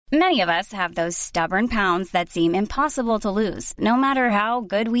Many of us have those stubborn pounds that seem impossible to lose, no matter how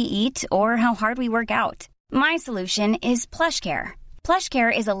good we eat or how hard we work out. My solution is PlushCare.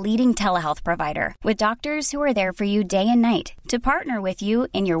 PlushCare is a leading telehealth provider with doctors who are there for you day and night to partner with you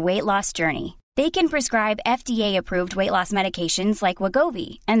in your weight loss journey. They can prescribe FDA-approved weight loss medications like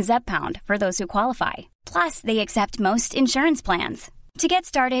Wegovy and Zepbound for those who qualify. Plus, they accept most insurance plans. To get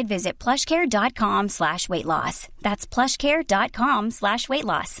started, visit plushcare.com/weightloss. That's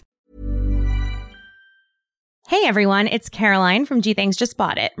plushcare.com/weightloss. Hey everyone, it's Caroline from G Thanks Just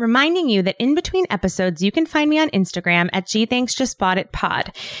Bought It, reminding you that in between episodes, you can find me on Instagram at G Thanks Just Bought It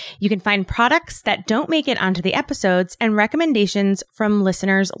Pod. You can find products that don't make it onto the episodes and recommendations from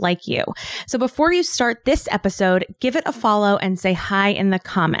listeners like you. So before you start this episode, give it a follow and say hi in the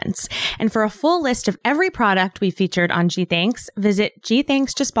comments. And for a full list of every product we featured on G Thanks, visit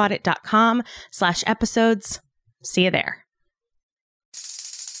gthanksjustboughtit.com/episodes. See you there.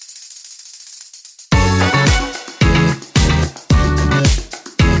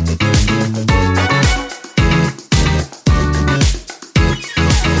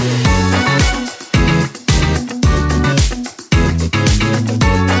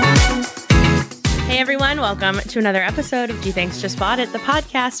 Everyone, welcome to another episode of G Thanks Just Bought It, the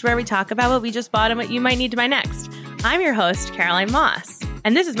podcast where we talk about what we just bought and what you might need to buy next. I'm your host, Caroline Moss,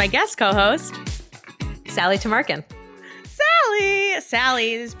 and this is my guest co-host, Sally Tamarkin.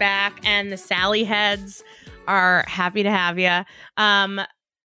 Sally is back, and the Sally heads are happy to have you.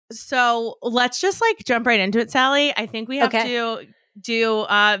 So let's just jump right into it, Sally. I think we have to do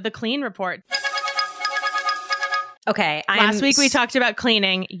the clean report. Okay. Last week we talked about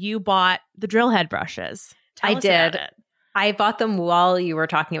cleaning. You bought the drill head brushes. Tell us about it. I bought them while you were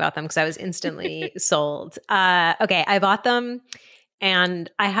talking about them because I was instantly sold. Okay. I bought them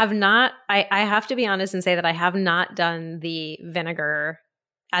and I have not, I have to be honest and say that I have not done the vinegar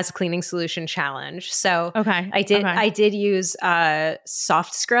as cleaning solution challenge. So I did use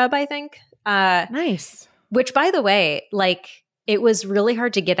soft scrub, I think. Nice. Which, by the way, it was really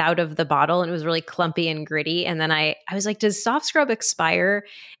hard to get out of the bottle and it was really clumpy and gritty. And then I was like, does soft scrub expire?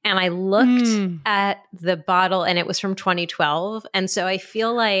 And I looked at the bottle and it was from 2012. And so I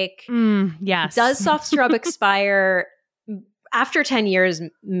feel like, yes. Does soft scrub expire after 10 years?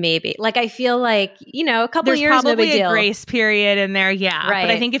 Maybe. I feel like, a couple of years, no big deal. There's probably a grace period in there. Yeah. Right.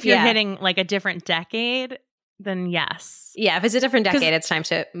 But I think if you're hitting a different decade, then yes. Yeah. If it's a different decade, it's time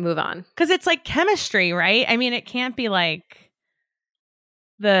to move on. Because it's like chemistry, right? I mean, it can't be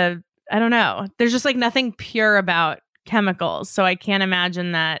I don't know. There's just nothing pure about chemicals. So I can't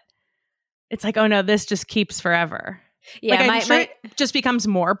imagine that it's oh no, this just keeps forever. Yeah. It just becomes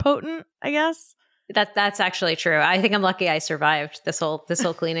more potent, I guess. That's actually true. I think I'm lucky I survived this whole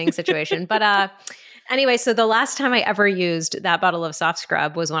cleaning situation. But anyway, so the last time I ever used that bottle of soft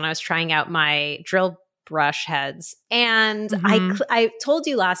scrub was when I was trying out my drill brush heads. And I told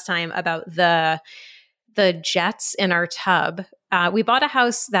you last time about the jets in our tub. We bought a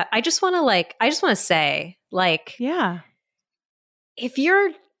house that I just want to say, yeah, if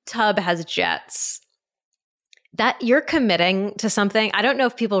your tub has jets, that you're committing to something. I don't know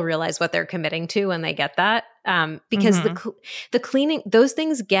if people realize what they're committing to when they get that, because the cleaning, those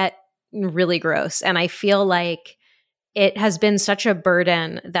things get really gross. And I feel like it has been such a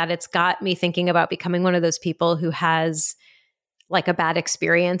burden that it's got me thinking about becoming one of those people who has a bad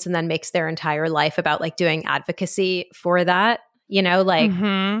experience and then makes their entire life about doing advocacy for that.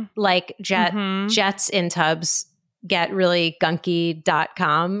 Jets in tubs get really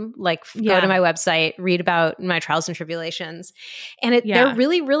gunky.com. Go to my website, read about my trials and tribulations. And they're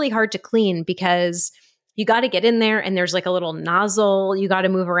really, really hard to clean because you got to get in there and there's a little nozzle you got to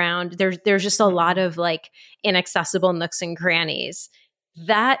move around. There's just a lot of inaccessible nooks and crannies.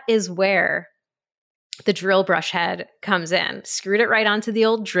 That is where the drill brush head comes in. Screwed it right onto the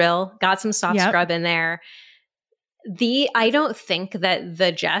old drill, got some soft scrub in there. I don't think that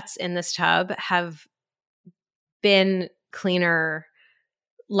the jets in this tub have been cleaner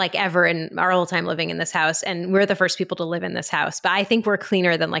ever in our whole time living in this house. And we're the first people to live in this house. But I think we're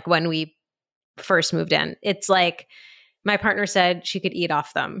cleaner than when we first moved in. It's my partner said she could eat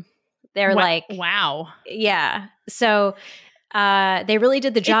off them. They're wow. Yeah. So they really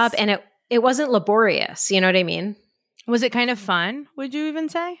did the job and it wasn't laborious. You know what I mean? Was it kind of fun? Would you even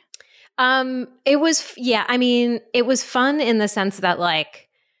say? It was, I mean, it was fun in the sense that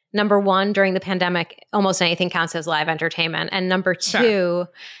number one, during the pandemic, almost anything counts as live entertainment. And number two,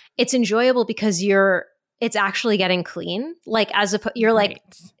 it's enjoyable because it's actually getting clean. You're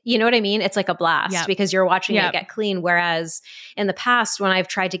you know what I mean? It's a blast because you're watching it get clean. Whereas in the past, when I've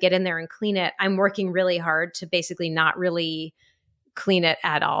tried to get in there and clean it, I'm working really hard to basically not really clean it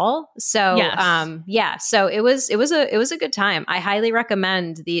at all. So yes. So it was a good time. I highly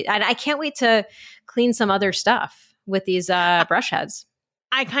recommend and I can't wait to clean some other stuff with these brush heads.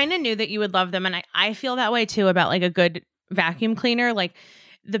 I kind of knew that you would love them, and I feel that way too about like a good vacuum cleaner. Like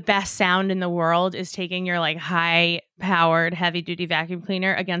the best sound in the world is taking your like high powered heavy duty vacuum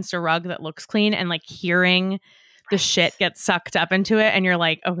cleaner against a rug that looks clean and like hearing the shit get sucked up into it, and you're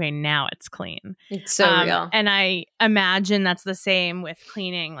like, okay, now it's clean. It's so real. And I imagine that's the same with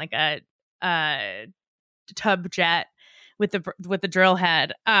cleaning like a tub jet with the drill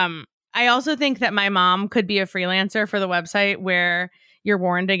head. I also think that my mom could be a freelancer for the website where you're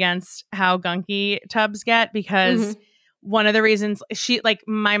warned against how gunky tubs get, because one of the reasons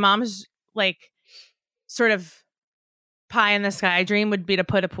my mom's like sort of pie in the sky dream would be to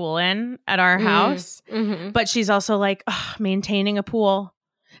put a pool in at our house. But she's also like, maintaining a pool,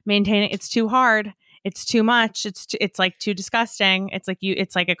 it's too hard. It's too much. It's like too disgusting. It's like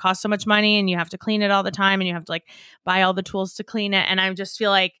it costs so much money and you have to clean it all the time and you have to like buy all the tools to clean it. And I just feel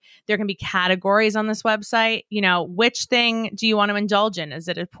like there can be categories on this website. You know, which thing do you want to indulge in? Is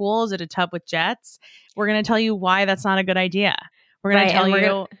it a pool? Is it a tub with jets? We're going to tell you why that's not a good idea. We're going to tell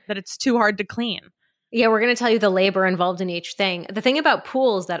you that it's too hard to clean. Yeah, we're going to tell you the labor involved in each thing. The thing about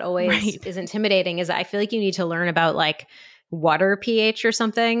pools that always is intimidating is I feel like you need to learn about like water pH or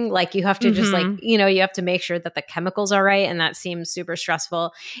something. Like you have to just like, you know, you have to make sure that the chemicals are right. And that seems super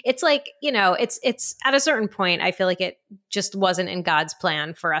stressful. It's like, you know, it's at a certain point, I feel like it just wasn't in God's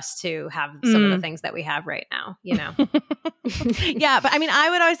plan for us to have some of the things that we have right now, you know? Yeah. But I mean, I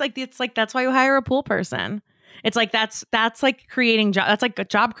would always like, it's like, that's why you hire a pool person. It's like, that's like creating that's like a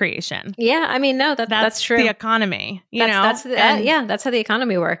job creation. Yeah. I mean, no, that's true. The economy, you know? That's how the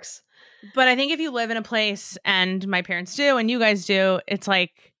economy works. But I think if you live in a place, and my parents do, and you guys do, it's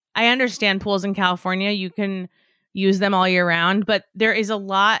like, I understand pools in California, you can use them all year round, but there is a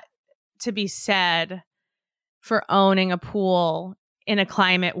lot to be said for owning a pool in a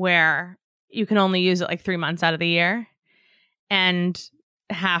climate where you can only use it like 3 months out of the year and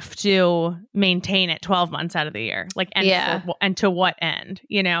have to maintain it 12 months out of the year. Like, and to what end,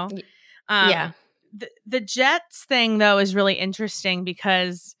 you know? The jets thing, though, is really interesting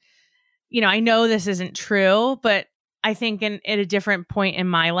because, you know, I know this isn't true, but I think at a different point in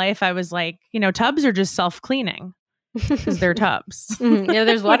my life, I was like, you know, tubs are just self-cleaning because they're tubs. Yeah,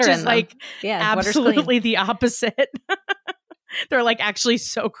 there's water which in is them. Like absolutely the opposite. They're like actually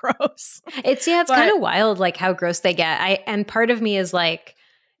so gross. It's kind of wild, like how gross they get. And part of me is like,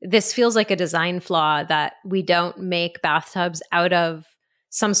 this feels like a design flaw that we don't make bathtubs out of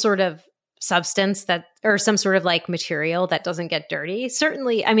some sort of substance or some sort of like material that doesn't get dirty.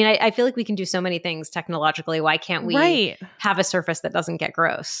 Certainly, I mean, I feel like we can do so many things technologically. Why can't we have a surface that doesn't get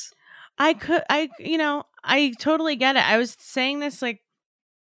gross? I totally get it. I was saying this like,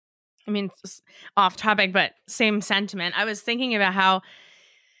 I mean, off topic, but same sentiment. I was thinking about how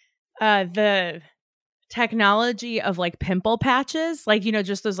the technology of like pimple patches, like, you know,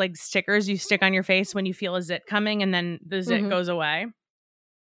 just those like stickers you stick on your face when you feel a zit coming and then the zit goes away.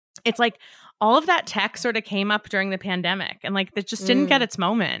 It's like all of that tech sort of came up during the pandemic and like that just didn't get its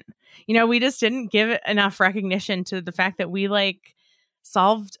moment. You know, we just didn't give it enough recognition to the fact that we like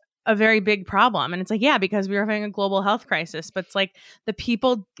solved a very big problem. And it's like, yeah, because we were having a global health crisis, but it's like the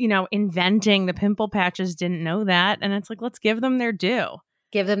people, you know, inventing the pimple patches didn't know that. And it's like, let's give them their due.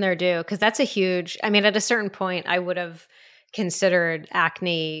 Give them their due. Because that's a huge, I mean, at a certain point, I would have considered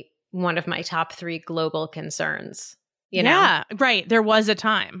acne one of my top 3 global concerns. You know? Yeah, right. There was a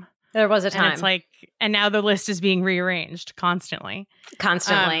time. And it's like, and now the list is being rearranged constantly.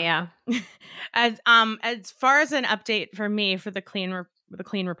 Yeah. As far as an update for me for the clean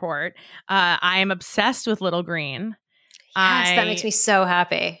report, I am obsessed with Little Green. Yes, that makes me so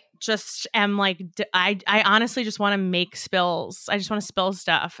happy. Just am like, I honestly just want to make spills. I just want to spill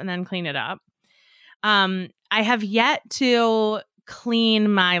stuff and then clean it up. I have yet to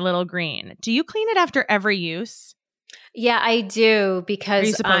clean my Little Green. Do you clean it after every use? Yeah, I do, because— Are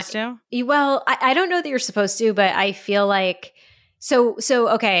you supposed to? Well, I don't know that you're supposed to, but I feel like so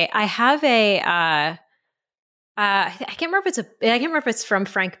okay, I have a I can't remember if it's from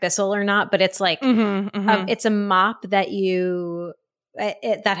Frank Bissell or not, but it's like it's a mop that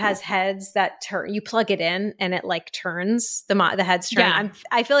that has heads that turn. You plug it in and it like turns the heads turn. Yeah.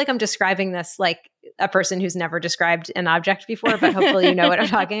 I feel like I'm describing this like a person who's never described an object before, but hopefully you know what I'm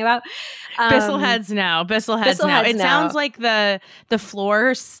talking about. Bissell heads now. It sounds like the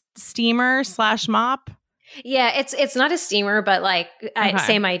floor steamer / mop. Yeah, it's not a steamer, but like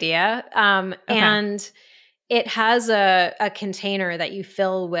same idea. And it has a container that you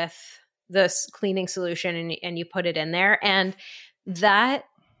fill with this cleaning solution and you put it in there. And that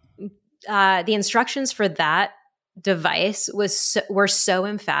the instructions for that device were so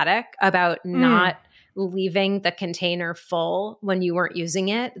emphatic about not leaving the container full when you weren't using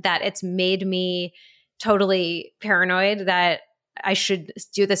it that it's made me totally paranoid that I should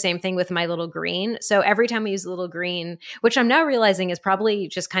do the same thing with my little green. So every time I use a little green, which I'm now realizing is probably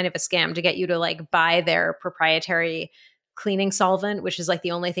just kind of a scam to get you to like buy their proprietary cleaning solvent, which is like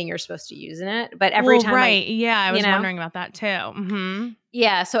the only thing you're supposed to use in it. But every time I was wondering about that too. Mm-hmm.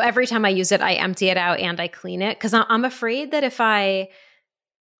 Yeah. So every time I use it, I empty it out and I clean it because I'm afraid that if I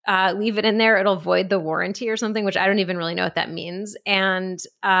leave it in there, it'll void the warranty or something, which I don't even really know what that means. And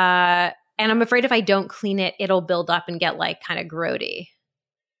I'm afraid if I don't clean it, it'll build up and get like kind of grody.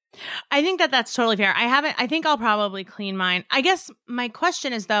 I think that's totally fair. I think I'll probably clean mine. I guess my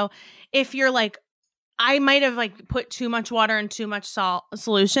question is though, if you're like, I might have like put too much water and too much salt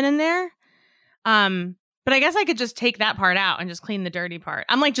solution in there. But I guess I could just take that part out and just clean the dirty part.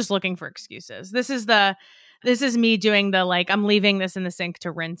 I'm like just looking for excuses. This is me doing the like, I'm leaving this in the sink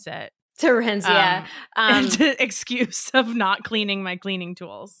to rinse it. To rinse, yeah. Excuse of not cleaning my cleaning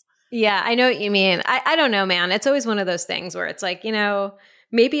tools. Yeah, I know what you mean. I don't know, man. It's always one of those things where it's like,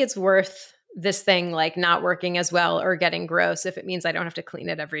 maybe it's worth this thing like not working as well or getting gross if it means I don't have to clean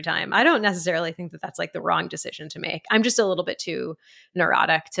it every time. I don't necessarily think that that's like the wrong decision to make. I'm just a little bit too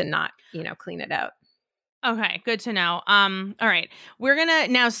neurotic to not, clean it out. Okay, good to know. All right. We're going to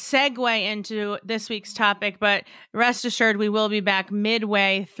now segue into this week's topic, but rest assured we will be back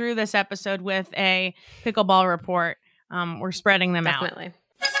midway through this episode with a pickleball report. We're spreading them out. Definitely.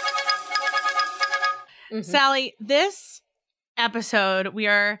 Mm-hmm. Sally, this episode we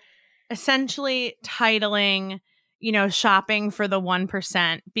are essentially titling, shopping for the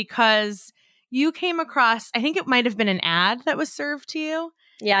 1% because you came across, I think it might have been an ad that was served to you.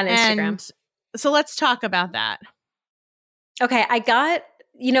 Yeah, on Instagram. So let's talk about that. Okay, I got,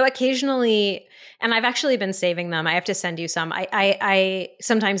 occasionally, and I've actually been saving them. I have to send you some. I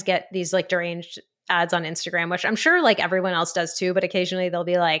sometimes get these like deranged ads on Instagram, which I'm sure like everyone else does too, but occasionally they'll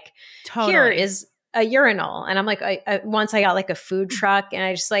be like, Here is a urinal. And I'm like, once I got like a food truck and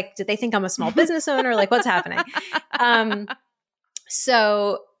I just like, did they think I'm a small business owner? Like what's happening?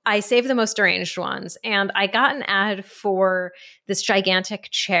 So I saved the most deranged ones and I got an ad for this gigantic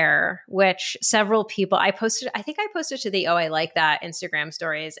chair, which several people, I think I posted to the I Like That Instagram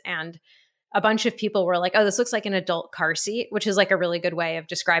stories and a bunch of people were like, oh, this looks like an adult car seat, which is like a really good way of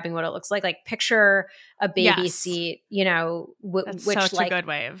describing what it looks like. Like picture a baby seat, That's which such like a good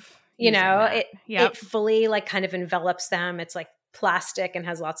way of it fully like kind of envelops them. It's like plastic and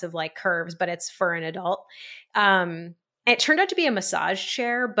has lots of like curves, but it's for an adult. It turned out to be a massage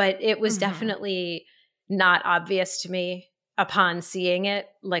chair, but it was definitely not obvious to me upon seeing it,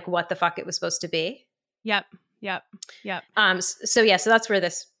 like what the fuck it was supposed to be. Yep. So that's where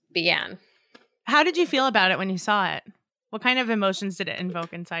this began. How did you feel about it when you saw it? What kind of emotions did it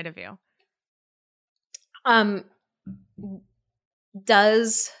invoke inside of you?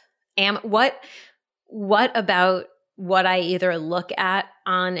 What about what I either look at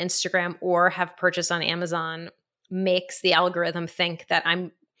on Instagram or have purchased on Amazon makes the algorithm think that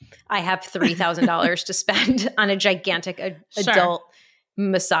I have $3,000 to spend on a gigantic adult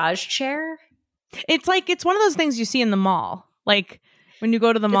massage chair? It's like, it's one of those things you see in the mall. Like when you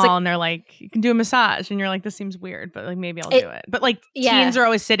go to the mall and they're like, you can do a massage and you're like, this seems weird, but like maybe I'll do it. But like teens are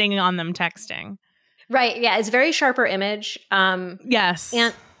always sitting on them texting. Right. Yeah. It's very sharper image. Yes.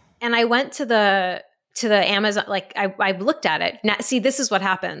 And I went to the Amazon, like I looked at it. Now, see, this is what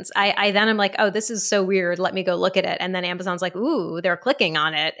happens. Then I'm like, oh, this is so weird. Let me go look at it. And then Amazon's like, ooh, they're clicking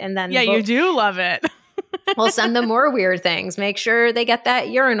on it. And then you do love it. We'll send them more weird things. Make sure they get that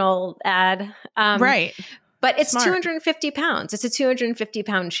urinal ad. Right. But it's smart. 250 pounds. It's a 250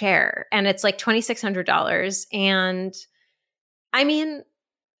 pound chair and it's like $2,600. And I mean,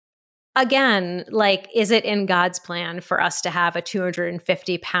 again, like, is it in God's plan for us to have a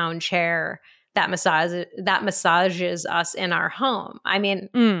 250 pound chair that massages us in our home? I mean,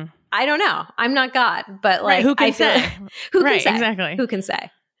 I don't know. I'm not God, but like, who can say? Who can say? Exactly. Who can say?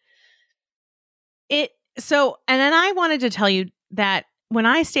 So, and then I wanted to tell you that when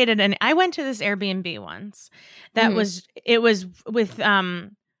I stayed I went to this Airbnb once that it was with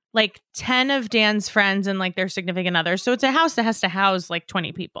like 10 of Dan's friends and like their significant others. So it's a house that has to house like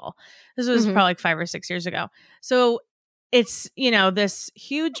 20 people. This was probably like 5 or 6 years ago. So it's, this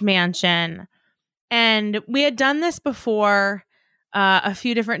huge mansion. And we had done this before a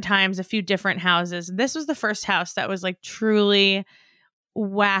few different times, a few different houses. This was the first house that was like truly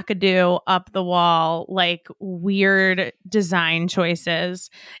wackadoo up the wall, like weird design choices.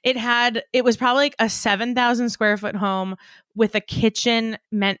 It was probably like a 7,000 square foot home with a kitchen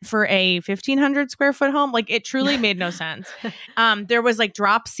meant for a 1,500 square foot home. Like it truly made no sense. There was like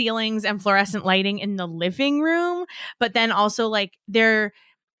drop ceilings and fluorescent lighting in the living room, but then also like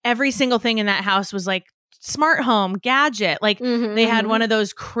every single thing in that house was like smart home gadget. Like they had one of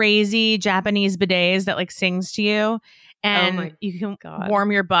those crazy Japanese bidets that like sings to you and you can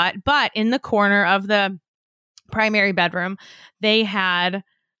warm your butt. But in the corner of the primary bedroom, they had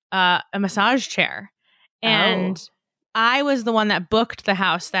a massage chair. And I was the one that booked the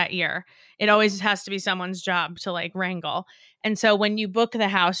house that year. It always has to be someone's job to like wrangle. And so when you book the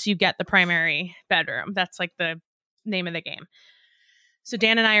house, you get the primary bedroom. That's like the name of the game. So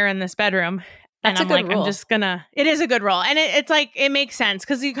Dan and I are in this bedroom. That's and I'm like, rule. I'm just gonna, it is a good role. And it's like, it makes sense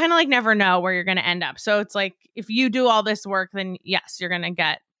because you kind of like never know where you're going to end up. So it's like, if you do all this work, then yes, you're going to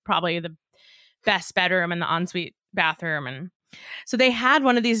get probably the best bedroom and the ensuite bathroom. And so they had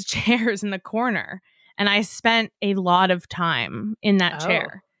one of these chairs in the corner and I spent a lot of time in that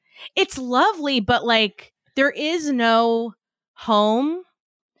chair. It's lovely, but like there is no home,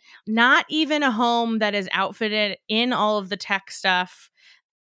 not even a home that is outfitted in all of the tech stuff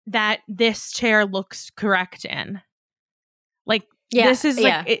that this chair looks correct in. Like this is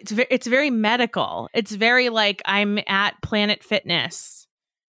like it's very medical. It's very like I'm at Planet Fitness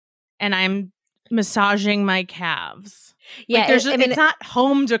and I'm massaging my calves. Yeah, like it's not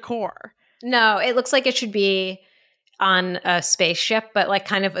home decor. No, it looks like it should be on a spaceship, but like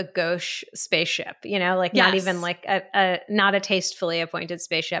kind of a gauche spaceship, you know, like not even like not a tastefully appointed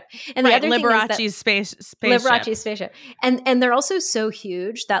spaceship. And the other Liberace's spaceship. Liberace's spaceship. And they're also so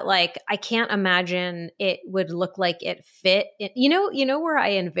huge that like I can't imagine it would look like it fit. You know where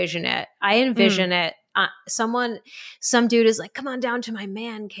I envision it? I envision it. Some dude is like, come on down to my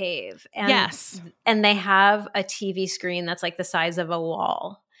man cave. And, and they have a TV screen that's like the size of a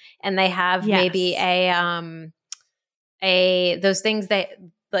wall. And they have maybe those things that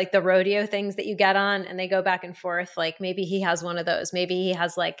like the rodeo things that you get on and they go back and forth. Like maybe he has one of those. Maybe he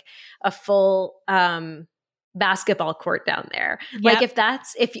has like a full basketball court down there. Yep. Like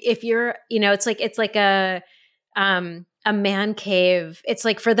if you're, you know, it's like a man cave. It's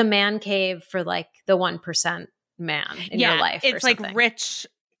like for the man cave for like the 1% man in your life. It's like rich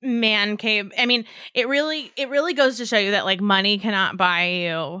man cave. I mean, it really goes to show you that like money cannot buy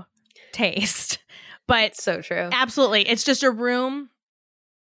you taste. But so true. Absolutely. It's just a room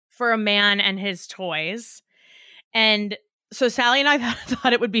for a man and his toys. And so Sally and I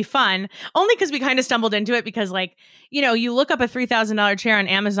thought it would be fun, only because we kind of stumbled into it because like, you know, you look up a $3,000 chair on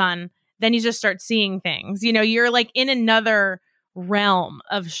Amazon, then you just start seeing things. You know, you're like in another realm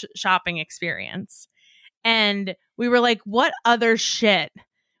of shopping experience. And we were like, what other shit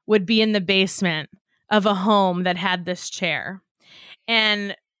would be in the basement of a home that had this chair?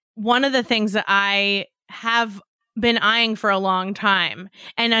 And one of the things that I have been eyeing for a long time,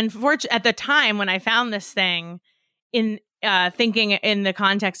 and unfortunately, at the time when I found this thing, in thinking in the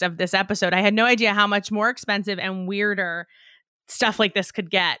context of this episode, I had no idea how much more expensive and weirder stuff like this could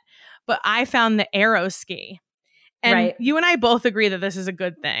get. But I found the Aeroski, and you and I both agree that this is a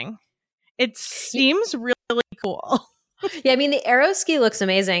good thing. It seems really cool. Yeah, I mean, the Aeroski looks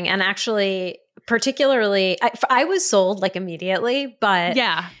amazing, and actually, particularly, I was sold like immediately, but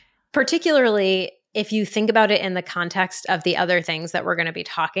particularly if you think about it in the context of the other things that we're going to be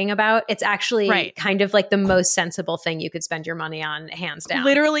talking about, it's actually kind of like the most sensible thing you could spend your money on, hands down.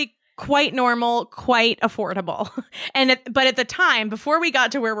 Literally quite normal, quite affordable. But at the time, before we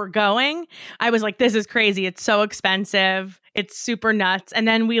got to where we're going, I was like, this is crazy. It's so expensive. It's super nuts. And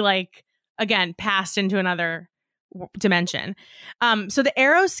then we like, again, passed into another dimension. So the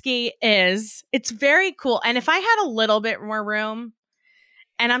Aeroski it's very cool. And if I had a little bit more room,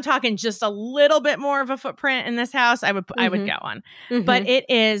 and I'm talking just a little bit more of a footprint in this house, I would go on. Mm-hmm. But it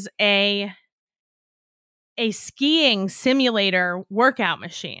is a skiing simulator workout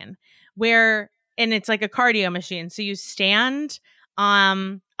machine and it's like a cardio machine. So you stand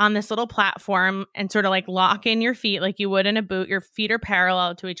on this little platform and sort of like lock in your feet like you would in a boot. Your feet are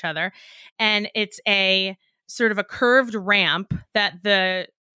parallel to each other. And it's a sort of a curved ramp that the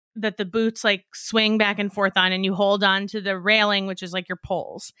boots like swing back and forth on, and you hold on to the railing, which is like your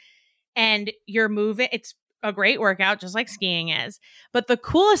poles, and you're moving. It's a great workout, just like skiing is. But the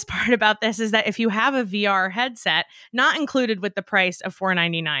coolest part about this is that if you have a VR headset, not included with the price of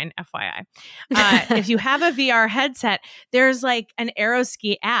 $499, FYI, if you have a VR headset, there's like an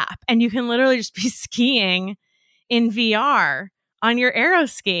Aeroski app, and you can literally just be skiing in VR on your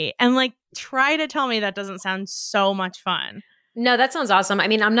Aeroski. And like, try to tell me that doesn't sound so much fun. No, that sounds awesome. I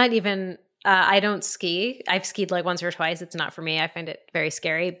mean, I'm not even I don't ski. I've skied like once or twice. It's not for me. I find it very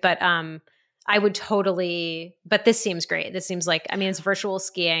scary. But I would totally, but this seems great. This seems like, I mean, it's virtual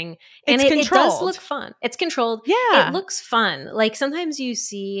skiing and it does look fun. It's controlled. Yeah. It looks fun. Like sometimes you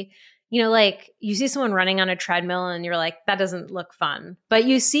see, like you see someone running on a treadmill and you're like, that doesn't look fun. But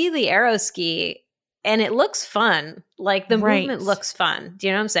you see the aero ski and it looks fun. Like the movement looks fun. Do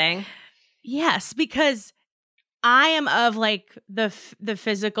you know what I'm saying? Yes, because I am of like the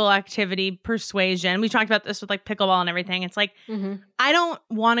physical activity persuasion. We talked about this with like pickleball and everything. It's like, I don't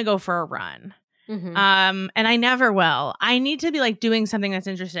want to go for a run. And I never will. I need to be like doing something that's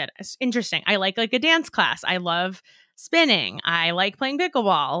interesting. I like a dance class. I love spinning. I like playing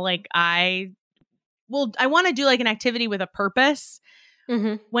pickleball. Like I want to do like an activity with a purpose.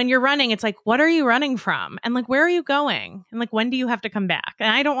 When you're running, it's like, what are you running from? And like, where are you going? And like, when do you have to come back?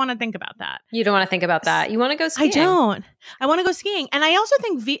 And I don't want to think about that. You don't want to think about that. You want to go skiing. I don't. I want to go skiing. And I also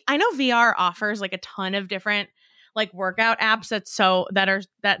think I know VR offers like a ton of different like workout apps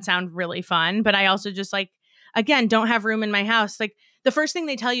that sound really fun. But I also just like, again, don't have room in my house. Like the first thing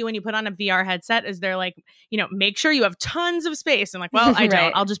they tell you when you put on a VR headset is they're like, make sure you have tons of space. And like, well, I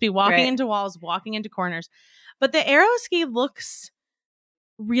don't. I'll just be walking into walls, walking into corners. But the aero ski looks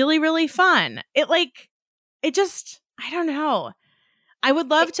really, really fun. I don't know. I would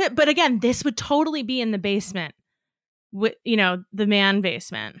love to, but again, this would totally be in the basement, with the man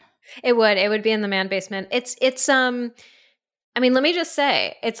basement. It would be in the man basement. It's I mean, let me just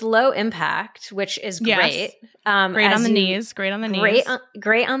say, it's low impact, which is great. Yes. Great on the knees. Great on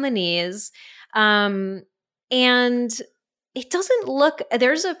the knees. And it doesn't look.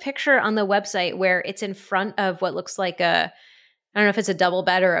 There's a picture on the website where it's in front of what looks like I don't know if it's a double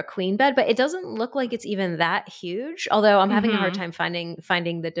bed or a queen bed, but it doesn't look like it's even that huge. Although I'm having a hard time finding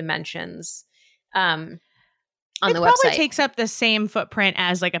the dimensions on the website. It probably takes up the same footprint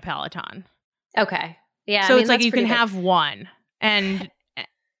as like a Peloton. Okay. Yeah. So it's like you can have one, and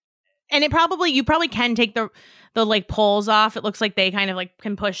you probably can take the like poles off. It looks like they kind of like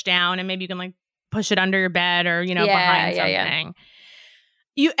can push down, and maybe you can like push it under your bed or behind something. Yeah.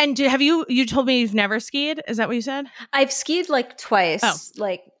 You told me you've never skied? Is that what you said? I've skied like twice. Oh.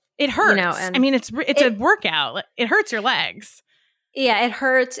 Like it hurts. I mean, it's a workout. It hurts your legs. Yeah, it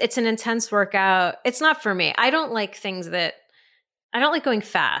hurts. It's an intense workout. It's not for me. I don't like going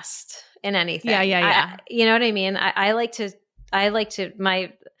fast in anything. Yeah. You know what I mean? I like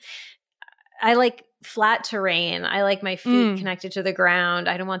flat terrain. I like my feet connected to the ground.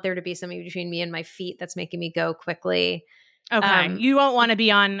 I don't want there to be something between me and my feet that's making me go quickly. Okay. You won't want to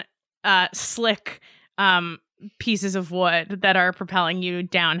be on slick pieces of wood that are propelling you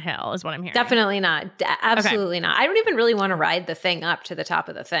downhill is what I'm hearing. Definitely not. Absolutely not. I don't even really want to ride the thing up to the top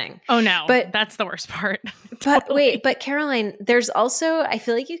of the thing. Oh, no. But that's the worst part. Totally. But Caroline, there's also, I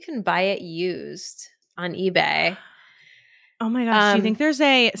feel like you can buy it used on eBay. Oh my gosh. Do you think there's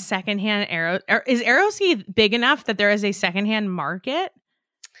a secondhand is Aeroski big enough that there is a secondhand market?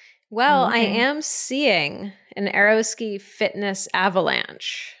 Well, I am seeing an Aeroski Fitness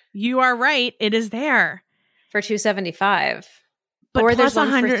Avalanche. You are right. It is there. For $275. But or plus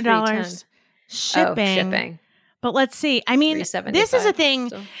there's $100 shipping. But let's see. I mean, this is a thing.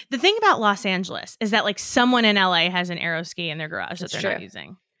 So. The thing about Los Angeles is that like someone in LA has an Aeroski in their garage that they're not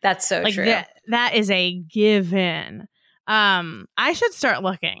using. That's so like, true. That is a given. I should start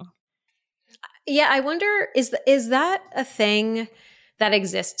looking. Yeah, I wonder, is that a thing that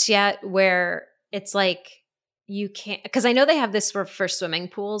exists yet where it's like you can't, because I know they have this for swimming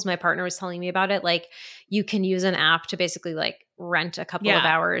pools. My partner was telling me about it. Like you can use an app to basically like rent a couple of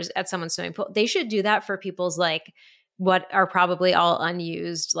hours at someone's swimming pool. They should do that for people's like what are probably all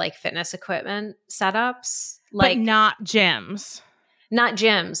unused like fitness equipment setups. Like but not gyms. Not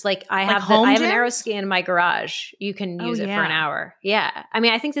gyms. Like I have an Aeroski in my garage. You can use it for an hour. Yeah. I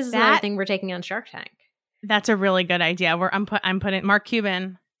mean, I think this is another thing we're taking on Shark Tank. That's a really good idea. I'm putting Mark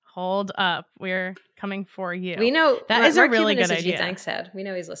Cuban. Hold up. We're coming for you. We know that is a really good idea. G-Thanks head. We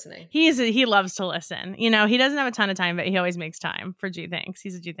know he's listening. He loves to listen. He doesn't have a ton of time, but he always makes time for G-Thanks.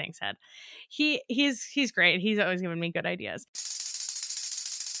 He's a G-Thanks head. He's great. He's always giving me good ideas.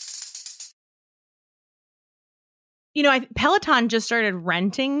 Peloton just started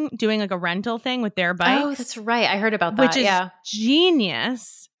doing like a rental thing with their bikes. Oh, that's right. I heard about that. Which is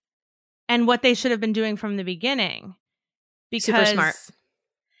genius. And what they should have been doing from the beginning. Because, super smart.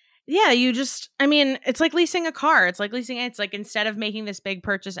 Yeah, it's like leasing a car. It's like instead of making this big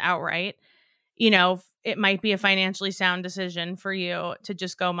purchase outright, it might be a financially sound decision for you to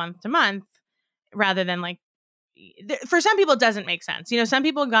just go month to month rather than like, for some people, it doesn't make sense. Some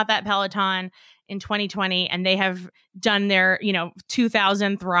people got that Peloton in 2020 and they have done their,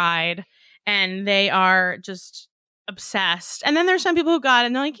 2000th ride and they are just obsessed. And then there's some people who got it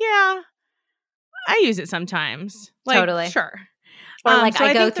and they're like, yeah, I use it sometimes. Totally. Sure. Or so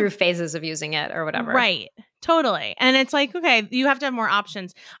I go through phases of using it or whatever. Right. Totally. And it's like, okay, you have to have more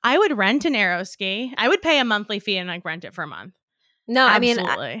options. I would rent an Aeroski. I would pay a monthly fee and rent it for a month. No,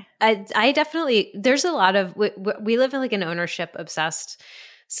 Absolutely. I mean, I definitely, there's a lot of, we live in an ownership obsessed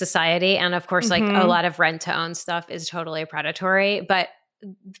society. And of course, a lot of rent to own stuff is totally predatory, but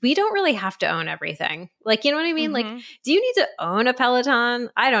we don't really have to own everything. You know what I mean? Do you need to own a Peloton?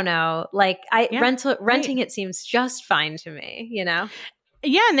 I don't know. Renting it seems just fine to me, Yeah.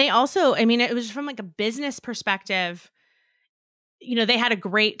 And they also, it was from a business perspective, they had a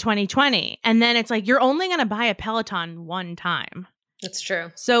great 2020. And then it's you're only going to buy a Peloton one time. That's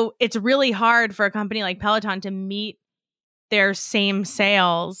true. So it's really hard for a company like Peloton to meet their same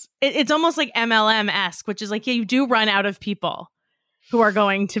sales. It's almost like MLM-esque, which is you do run out of people who are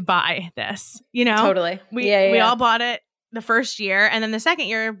going to buy this, Totally. We all bought it the first year. And then the second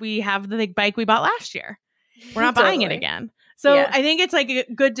year, we have the big bike we bought last year. We're not buying it again. So I think it's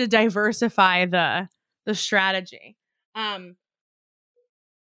good to diversify the strategy. The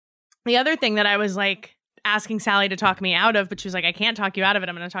other thing that I was asking Sally to talk me out of, but she was I can't talk you out of it.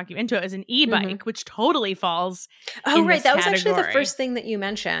 I'm going to talk you into it, is an e-bike, which totally falls. Oh, right. That was category. actually the first thing that you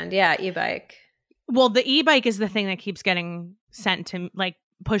mentioned. Yeah, e-bike. Well, the e-bike is the thing that keeps getting sent to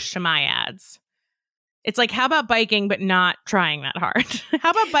pushed to my ads. It's how about biking, but not trying that hard? How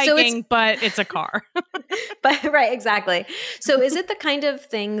about biking, but it's a car? But right, exactly. So is it the kind of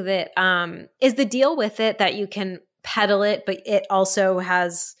thing that is the deal with it that you can pedal it, but it also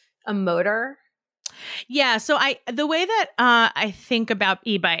has a motor? Yeah. So the way that I think about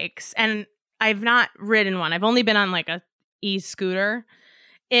e-bikes, and I've not ridden one, I've only been on a e-scooter,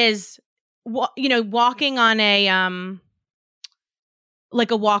 is walking on a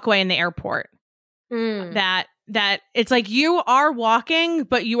a walkway in the airport. That it's you are walking,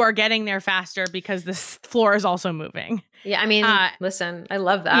 but you are getting there faster because the floor is also moving. Yeah, listen, I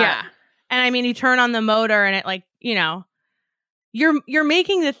love that. Yeah, and you turn on the motor, and it you're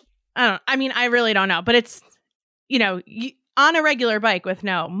making the. I really don't know, but it's on a regular bike with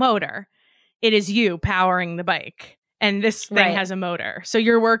no motor, it is you powering the bike, and this thing has a motor, so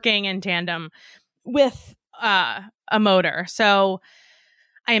you're working in tandem with a motor. So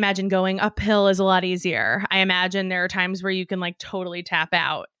I imagine going uphill is a lot easier. I imagine there are times where you can totally tap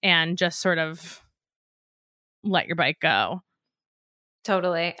out and just sort of let your bike go.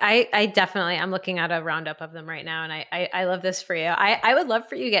 Totally. I definitely, I'm looking at a roundup of them right now, and I love this for you. I would love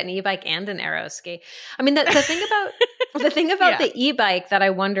for you to get an e-bike and an Aeroski. The thing about the thing about the e-bike that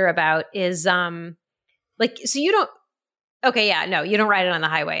I wonder about is so you don't. Okay, yeah, no, you don't ride it on the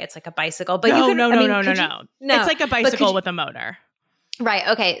highway. It's like a bicycle, but no. No, it's like a bicycle with a motor. Right.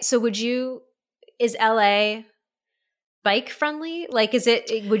 Okay. So is LA bike friendly?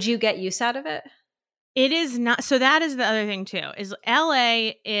 Would you get use out of it? It is not. So that is the other thing too, is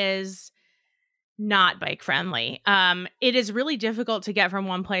LA is not bike friendly. It is really difficult to get from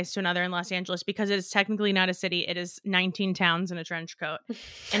one place to another in Los Angeles because it is technically not a city. It is 19 towns in a trench coat.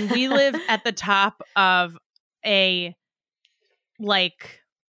 And we live at the top of a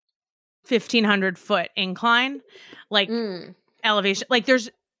 1,500 foot incline, elevation.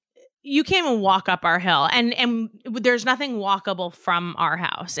 You can't even walk up our hill, and there's nothing walkable from our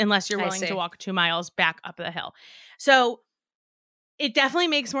house unless you're willing to walk 2 miles back up the hill. So it definitely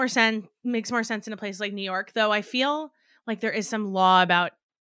makes more sense in a place like New York, though I feel like there is some law about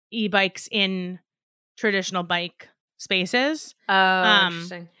e-bikes in traditional bike spaces. Oh,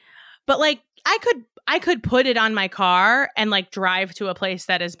 interesting. But I could put it on my car and drive to a place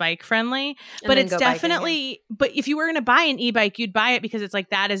that is bike friendly, but it's definitely, but if you were going to buy an e-bike, you'd buy it because it's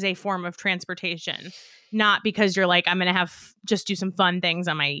that is a form of transportation, not because you're I'm going to just do some fun things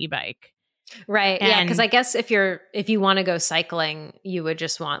on my e-bike. Right. Yeah. Cause I guess if you want to go cycling, you would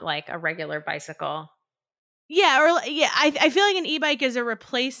just want a regular bicycle. Yeah. Or I feel like an e-bike is a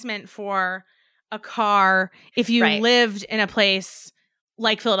replacement for a car. If you lived in a place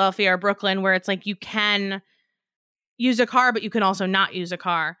like Philadelphia or Brooklyn, where it's you can use a car, but you can also not use a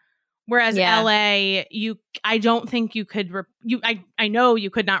car. Whereas LA, I don't think you could, I know you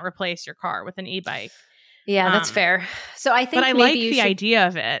could not replace your car with an e-bike. Yeah, that's fair. So I think, but I like the idea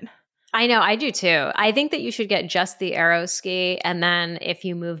of it. I know, I do too. I think that you should get just the Aeroski, and then if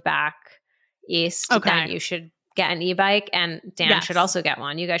you move back east, then you should get an e-bike, and Dan should also get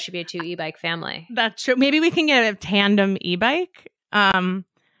one. You guys should be a 2 e-bike family. That's true. Maybe we can get a tandem e-bike.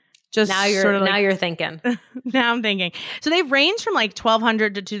 Just now you're thinking. Now I'm thinking. So they range from like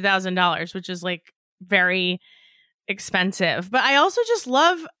 $1,200 to $2,000, which is like very expensive. But I also just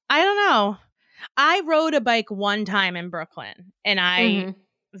love, I don't know. I rode a bike one time in Brooklyn and I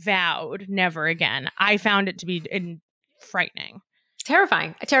vowed never again. I found it to be frightening.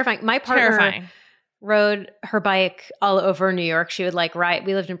 Terrifying. My partner rode her bike all over New York. She would like ride.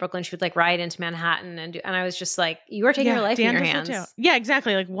 We lived in Brooklyn. She would like ride into Manhattan and I was just like, you are taking your life in your hands. Yeah,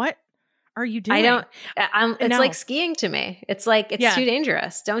 exactly. Like, what are you doing? It's like skiing to me. It's like, it's too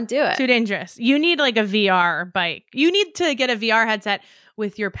dangerous. Don't do it. Too dangerous. You need like a VR bike. You need to get a VR headset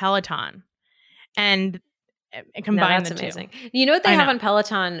with your Peloton and combine the amazing. two. You know what they have on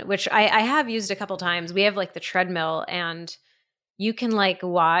Peloton, which I have used a couple times? We have like the treadmill and you can like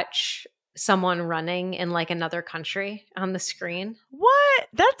watch someone running in like another country on the screen. What?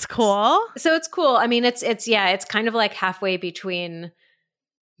 That's cool. So it's cool. I mean, it's kind of like halfway between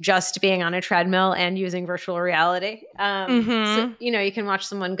just being on a treadmill and using virtual reality. So, you know, you can watch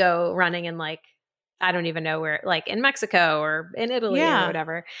someone go running in like, I don't even know where, like in Mexico or in Italy or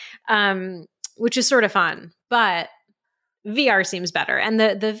whatever, which is sort of fun. But VR seems better. And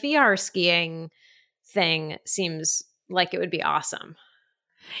the VR skiing thing seems like it would be awesome.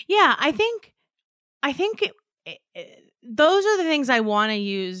 Yeah, I think those are the things I want to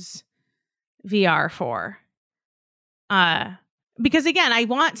use VR for. Because again, I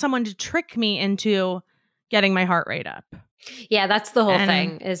want someone to trick me into getting my heart rate up. Yeah, that's the whole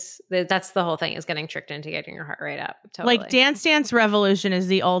thing. That's the whole thing is getting tricked into getting your heart rate up. Totally. Like Dance Dance Revolution is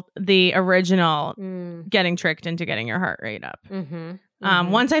the original getting tricked into getting your heart rate up.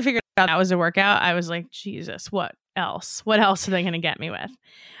 Once I figured out that was a workout, I was like, Jesus, what else? What else are they going to get me with?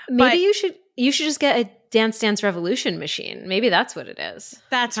 Maybe you should just get a Dance Dance Revolution machine. Maybe that's what it is.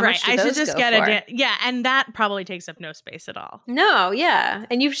 That's right. I should just get and that probably takes up no space at all. No, yeah.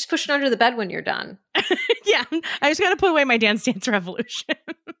 And you just push it under the bed when you're done. Yeah. I just got to put away my Dance Dance Revolution.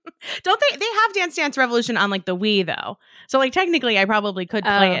 Don't they have Dance Dance Revolution on like the Wii though? So like technically I probably could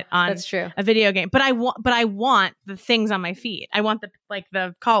play it on that's true. A video game. But I want the things on my feet. I want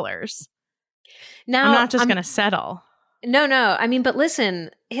the collars. Now I'm not just going to settle. No. I mean, but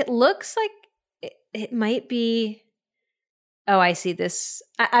listen, it looks like it might be. Oh, I see this.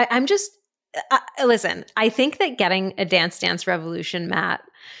 I'm just listen. I think that getting a Dance Dance Revolution mat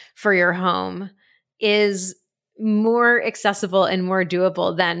for your home is more accessible and more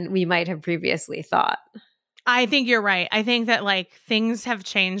doable than we might have previously thought. I think you're right. I think that like things have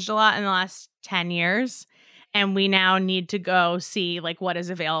changed a lot in the last 10 years, and we now need to go see like what is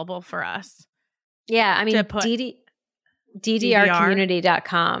available for us. Yeah, I mean,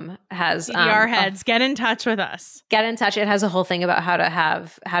 DDRcommunity.com has DDR heads. Get in touch with us. Get in touch. It has a whole thing about how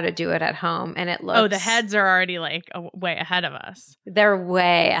to do it at home, and it looks. Oh, the heads are already like way ahead of us. They're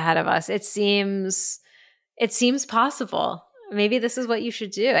way ahead of us. It seems possible. Maybe this is what you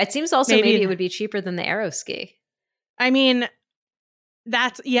should do. It seems also maybe it would be cheaper than the Aeroski. I mean,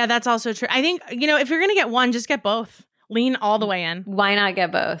 that's also true. I think, you know, if you're gonna get one, just get both. Lean all the way in. Why not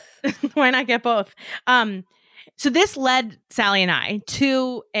get both? Why not get both? So this led Sally and I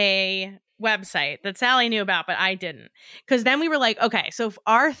to a website that Sally knew about, but I didn't. Because then we were like, okay, so if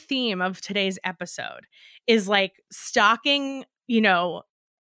our theme of today's episode is like stocking, you know,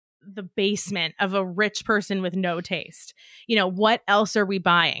 the basement of a rich person with no taste, you know, what else are we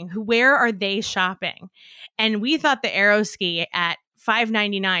buying? Where are they shopping? And we thought the Aeroski at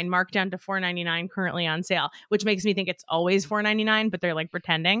 $5.99 marked down to $4.99 currently on sale, which makes me think it's always $4.99, but they're like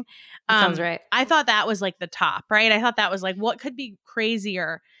pretending. Sounds right. I thought that was like the top, right? I thought that was like, what could be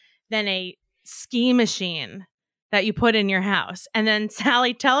crazier than a ski machine that you put in your house? And then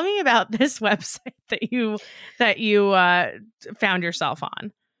Sally, tell me about this website that you found yourself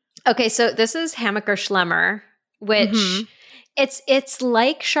on. Okay, so this is Hammacher Schlemmer, which it's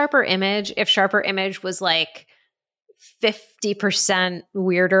like Sharper Image if Sharper Image was like 50%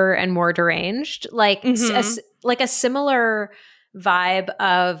 weirder and more deranged, like a similar vibe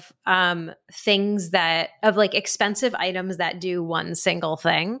of things that of like expensive items that do one single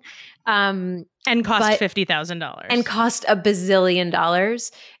thing and cost $50,000 and cost $1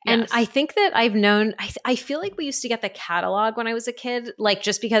 bazillion. And I think that I've known I feel like we used to get the catalog when I was a kid, like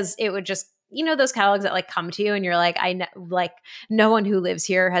just because it would just, you know, those catalogs that like come to you and you're like, like no one who lives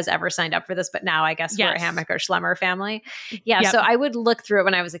here has ever signed up for this, but now I guess we're a Hammacher Schlemmer family. Yeah. Yep. So I would look through it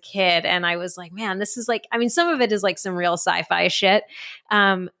when I was a kid and I was like, man, this is like, I mean, some of it is like some real sci-fi shit.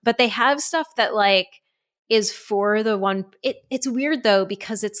 But they have stuff that like is for the one. It's weird though,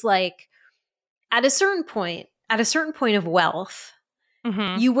 because it's like at a certain point of wealth,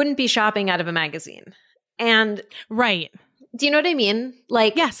 you wouldn't be shopping out of a magazine. And right. Do you know what I mean?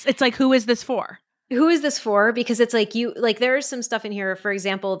 Like, yes, it's like, who is this for? Who is this for? Because it's like there's some stuff in here. For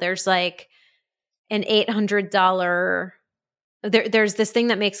example, there's like an $800. There's this thing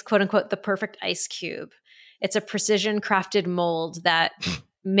that makes quote unquote the perfect ice cube. It's a precision crafted mold that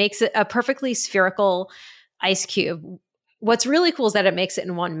makes it a perfectly spherical ice cube. What's really cool is that it makes it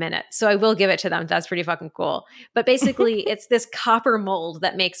in 1 minute. So I will give it to them. That's pretty fucking cool. But basically, it's this copper mold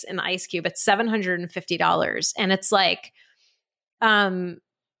that makes an ice cube. It's $750. And it's like,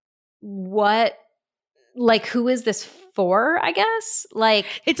 what, like, who is this for, I guess? Like,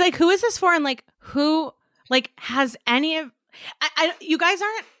 it's like, who is this for? And like, who, like, has any of, you guys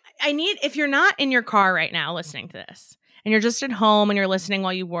aren't, if you're not in your car right now listening to this and you're just at home and you're listening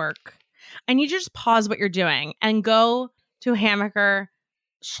while you work, I need you to just pause what you're doing and go to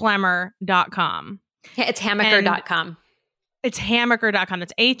hammakerschlemmer.com. Yeah, it's hammaker.com. It's hammaker.com.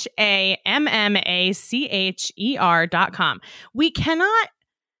 That's HAMMACHER.com. We cannot,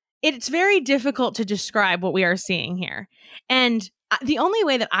 it's very difficult to describe what we are seeing here. And the only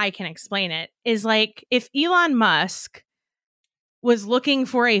way that I can explain it is like if Elon Musk was looking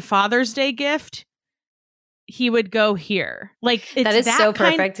for a Father's Day gift, he would go here. Like, it's that is so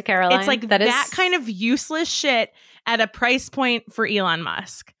perfect, Caroline. It's like that kind of useless shit at a price point for Elon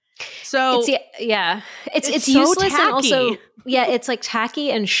Musk. So it's so useless tacky. And also it's like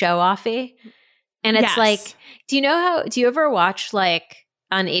tacky and show offy. And it's like, do you ever watch like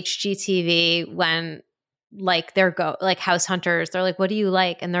on HGTV when like like House Hunters, they're like, what do you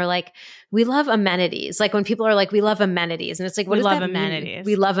like? And they're like, we love amenities. Like when people are like, we love amenities. And it's like, what does that mean?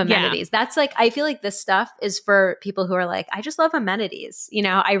 We love amenities. Yeah. That's like, I feel like this stuff is for people who are like, I just love amenities. You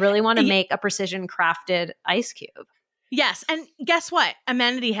know, I really want to make a precision crafted ice cube. Yes. And guess what?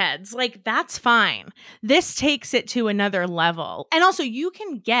 Amenity heads, like that's fine. This takes it to another level. And also you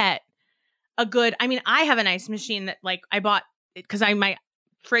can get a good, I mean, I have an ice machine that like I bought because my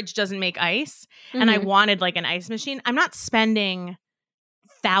fridge doesn't make ice and I wanted like an ice machine. I'm not spending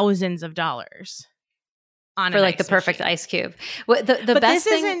thousands of dollars on for like the perfect machine. Ice cube. But the best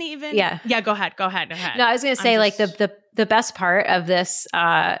thing isn't even go ahead. No, I was gonna say like the best part of this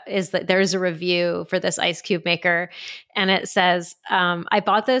is that there's a review for this ice cube maker and it says, I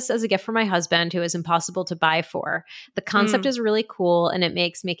bought this as a gift for my husband who is impossible to buy for. The concept is really cool and it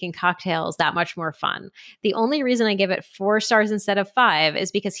makes making cocktails that much more fun. The only reason I give it 4 stars instead of 5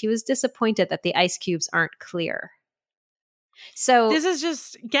 is because he was disappointed that the ice cubes aren't clear. So this is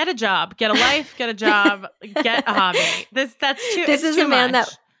just get a job, get a life, get a job, get a hobby. This is a man much.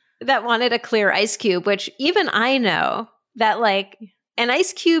 that wanted a clear ice cube, which even I know that like an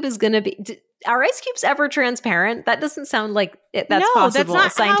ice cube is going to be. Are ice cubes ever transparent? That doesn't sound like that's possible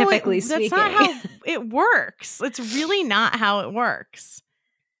scientifically speaking. That's not how it works. It's really not how it works.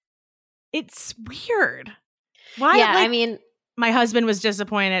 It's weird. Why? Yeah, I mean, my husband was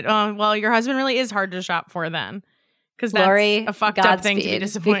disappointed. Oh, well, your husband really is hard to shop for then. Because that's Lori, a fucked up thing to be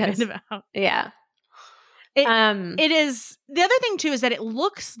disappointed about. Yeah. It is. The other thing, too, is that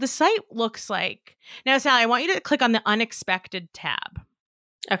the site looks like. Now, Sally, I want you to click on the unexpected tab.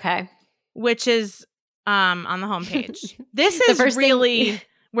 Okay. Which is on the homepage. This is really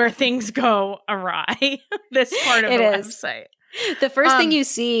where things go awry. This part of the website. The first thing you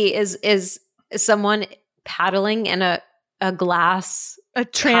see is someone paddling in a glass, a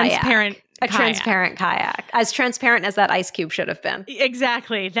transparent kayak. Transparent kayak, as transparent as that ice cube should have been.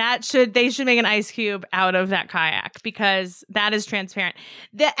 Exactly. They should make an ice cube out of that kayak because that is transparent.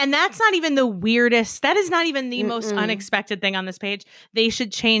 And that's not even the weirdest. That is not even the most unexpected thing on this page. They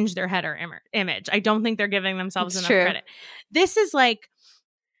should change their header image. I don't think they're giving themselves enough credit. This is like,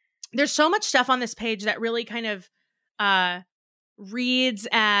 there's so much stuff on this page that really kind of reads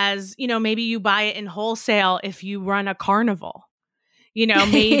as, you know, maybe you buy it in wholesale if you run a carnival. You know,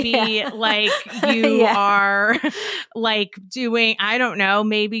 maybe like you are like doing, I don't know,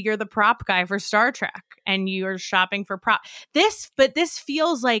 maybe you're the prop guy for Star Trek and you're shopping for prop. This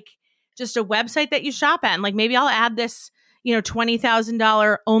feels like just a website that you shop at. And like, maybe I'll add this, you know,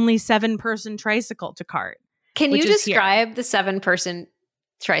 $20,000 only 7-person tricycle to cart. Can you describe the 7-person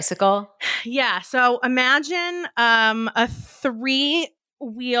tricycle? Yeah. So imagine a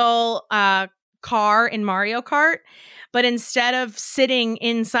 3-wheel car in Mario Kart. But instead of sitting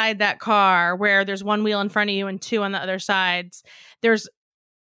inside that car where there's 1 wheel in front of you and 2 on the other sides, there's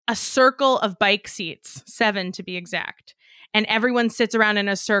a circle of bike seats, 7 to be exact. And everyone sits around in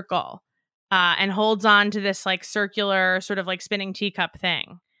a circle and holds on to this like circular sort of like spinning teacup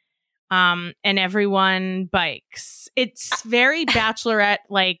thing. And everyone bikes. It's very bachelorette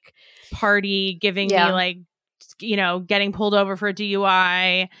like party, giving me like, you know, getting pulled over for a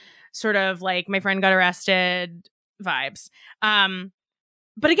DUI, sort of like my friend got arrested vibes.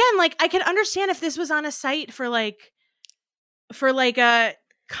 But again, like I could understand if this was on a site for like a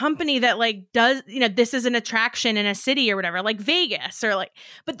company that like does, this is an attraction in a city or whatever, like Vegas or like,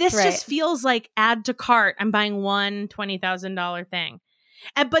 but this just feels like add to cart. I'm buying one $20,000 thing.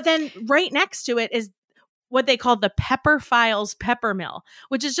 But then right next to it is what they call the Pepper Files Pepper Mill,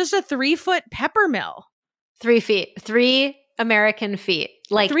 which is just a 3-foot pepper mill. 3 feet, 3 American feet,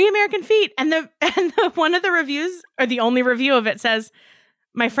 like 3 American feet. And the one of the reviews, or the only review of it, says,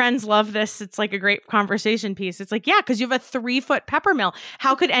 "My friends love this. It's like a great conversation piece." It's like, yeah, because you have a 3-foot pepper mill.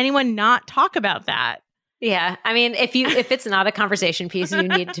 How could anyone not talk about that? Yeah. I mean, if it's not a conversation piece, you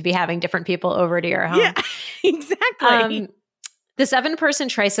need to be having different people over to your home. Yeah, exactly. The 7-person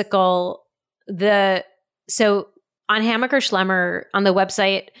tricycle, so on Hammacher Schlemmer on the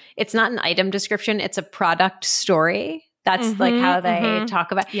website, it's not an item description, it's a product story. That's like how they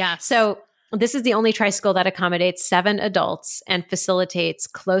talk about. Yeah. So this is the only tricycle that accommodates 7 adults and facilitates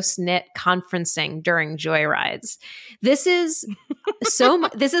close-knit conferencing during joyrides. This is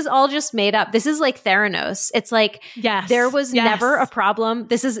this is all just made up. This is like Theranos. It's like, there was never a problem.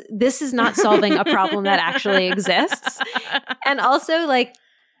 This is not solving a problem that actually exists. And also, like,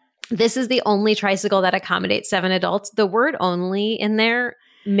 this is the only tricycle that accommodates 7 adults. The word "only" in there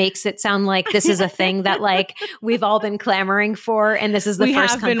makes it sound like this is a thing that like we've all been clamoring for, and this is the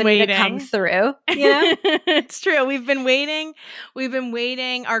first company to come through. Yeah, it's true. We've been waiting.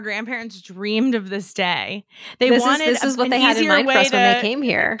 Our grandparents dreamed of this day. This is what they had in mind for us when they came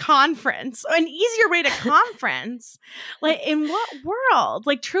here. Conference, an easier way to conference. Like, in what world?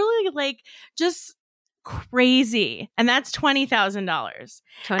 Like, truly, like, just crazy. And that's $20,000.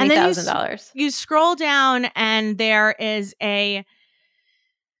 $20,000. You scroll down, and there is a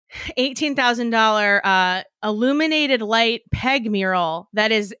 $18,000 illuminated light peg mural that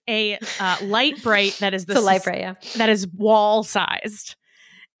is a light bright that is light bright, yeah, that is wall sized,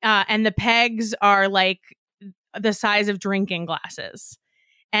 and the pegs are like the size of drinking glasses,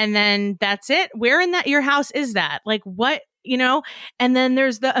 and then that's it. Where in your house is that? Like, what, And then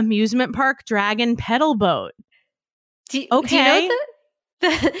there's the amusement park dragon pedal boat. Do you know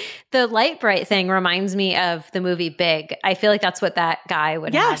the light bright thing reminds me of the movie Big. I feel like that's what that guy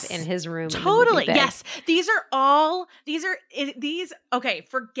would have in his room. Totally. Yes. These, okay,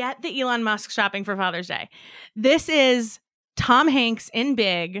 forget the Elon Musk shopping for Father's Day. This is Tom Hanks in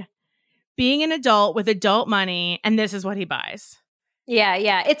Big, being an adult with adult money, and this is what he buys. Yeah,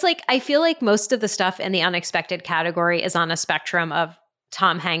 yeah. It's like, I feel like most of the stuff in the unexpected category is on a spectrum of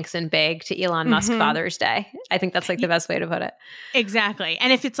Tom Hanks and Big to Elon Musk Father's Day. I think that's like the best way to put it. Exactly.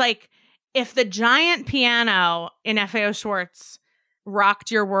 And if it's like, if the giant piano in FAO Schwartz rocked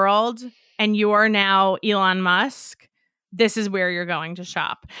your world and you're now Elon Musk, this is where you're going to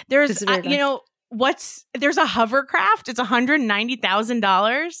shop. There's, there's a hovercraft. It's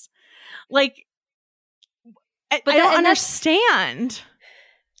 $190,000. Like, I don't understand.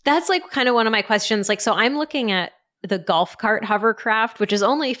 That's like kind of one of my questions. Like, so I'm looking at the golf cart hovercraft, which is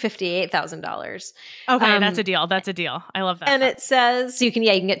only $58,000. Okay, that's a deal. That's a deal. I love that. And it says you can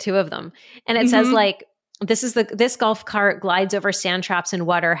get 2 of them. And it says like this golf cart glides over sand traps and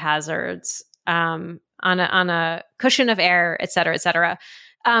water hazards on a cushion of air, et cetera, et cetera.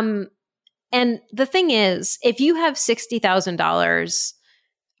 And the thing is, if you have $60,000,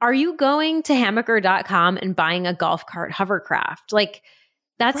 are you going to Hammacher.com and buying a golf cart hovercraft? Like,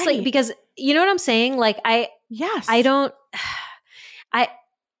 that's like, because you know what I'm saying? Like, I just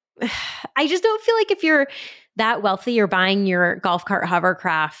don't feel like if you're that wealthy, you're buying your golf cart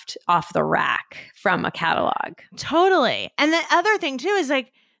hovercraft off the rack from a catalog. Totally. And the other thing too is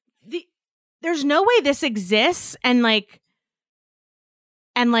like, there's no way this exists and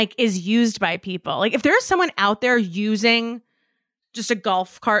is used by people. Like, if there's someone out there using just a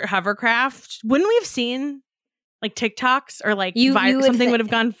golf cart hovercraft, wouldn't we have seen like TikToks or like something would have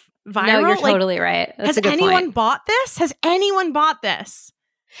gone viral? No, you're totally right. That's a good point. Has anyone bought this? Has anyone bought this?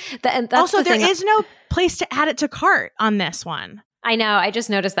 Also, there is no place to add it to cart on this one. I know. I just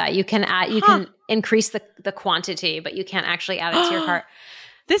noticed that you can can increase the quantity, but you can't actually add it to your cart.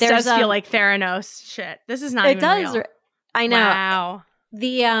 This does feel like Theranos shit. This is not even real. I know. Wow.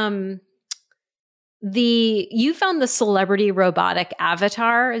 You found the celebrity robotic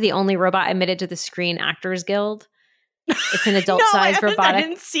avatar, the only robot admitted to the Screen Actors Guild. It's an adult-sized robotic. I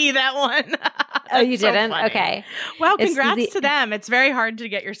didn't see that one. Oh, you didn't? Funny. Okay. Well, congrats to them. It's very hard to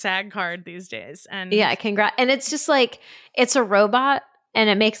get your SAG card these days. And yeah, congrats. And it's just like, it's a robot and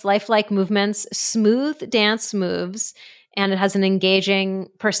it makes lifelike movements, smooth dance moves, and it has an engaging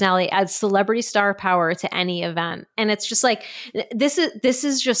personality, adds celebrity star power to any event. And it's just like, this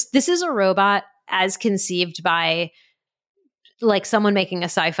is a robot as conceived by like someone making a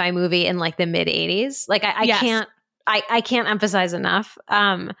sci-fi movie in like the mid 80s. Like I can't emphasize enough.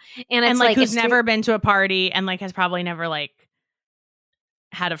 And it's like who's never been to a party and like has probably never like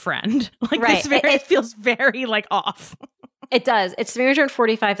had a friend. Like right. It feels very like off. It does. It's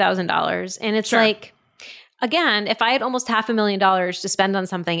 $345,000. And it's like, again, if I had almost $500,000 to spend on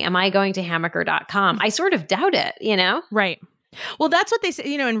something, am I going to Hammaker.com? I sort of doubt it, you know? Right. Well, that's what they say,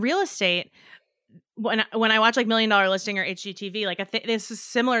 you know, in real estate, when I watch like $1 Million Listing or HGTV, like this is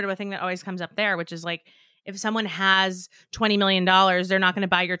similar to a thing that always comes up there, which is like, if someone has $20 million, they're not going to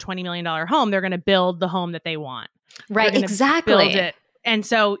buy your $20 million home. They're going to build the home that they want. Right. Exactly. Build it. And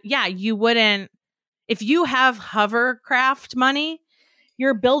so, yeah, you wouldn't, if you have hovercraft money,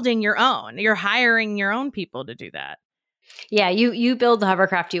 you're building your own. You're hiring your own people to do that. Yeah, you build the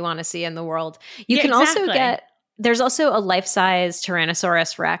hovercraft you want to see in the world. You can also there's also a life-size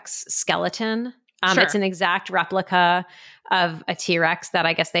Tyrannosaurus Rex skeleton. Sure. It's an exact replica of a T-Rex that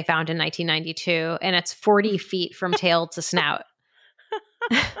I guess they found in 1992, and it's 40 feet from tail to snout.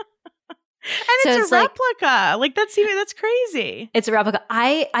 And it's a replica. Like that's crazy. It's a replica.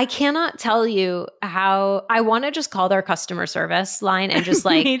 I cannot tell you how I want to just call their customer service line and just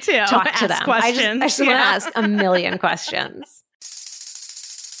like Me too. talk to ask them. Questions. I just want to ask a million questions.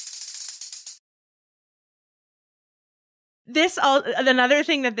 Another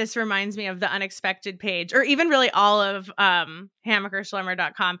thing that this reminds me of the unexpected page, or even really all of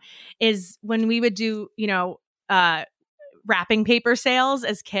HammakerSchlemmer.com, is when we would do, you know, wrapping paper sales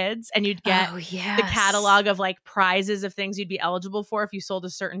as kids, and you'd get the catalog of like prizes of things you'd be eligible for if you sold a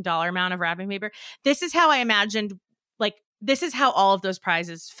certain dollar amount of wrapping paper. This is how I imagined, like, this is how all of those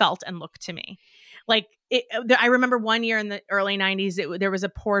prizes felt and looked to me. Like, I remember one year in the early 90s, there was a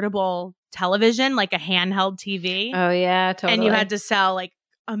portable television, like a handheld TV. Oh, yeah, totally. And you had to sell like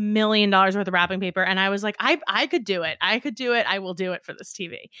 $1 million worth of wrapping paper. And I was like, I could do it. I could do it. I will do it for this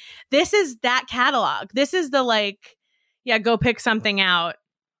TV. This is that catalog. This is the like, yeah, go pick something out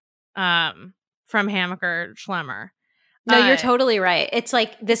from Hammaker Schlemmer. No, you're totally right. It's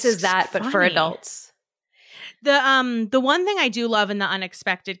like, this is that, but for adults. The one thing I do love in the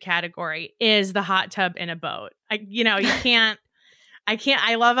unexpected category is the hot tub in a boat. I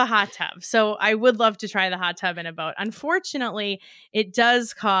love a hot tub. So I would love to try the hot tub in a boat. Unfortunately, it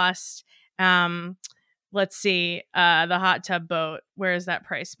does cost, let's see, the hot tub boat. Where is that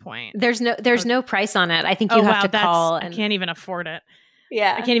price point? There's no price on it. I think you have to call. I can't even afford it.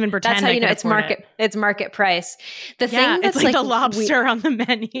 Yeah, I can't even pretend. That's how you know it's market. It's market price. The thing that's it's like the lobster on the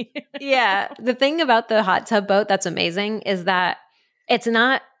menu. Yeah, the thing about the hot tub boat that's amazing is that it's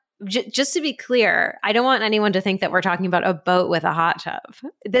not. Just to be clear, I don't want anyone to think that we're talking about a boat with a hot tub.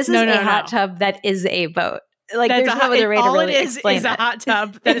 This is a hot tub that is a boat. Like there's no other way to really explain it. All it is a hot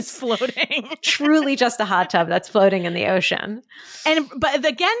tub that is floating. Truly just a hot tub that's floating in the ocean. But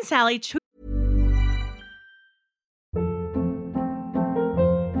again, Sally.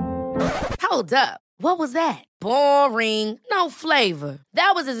 Hold up. What was that? Boring. No flavor.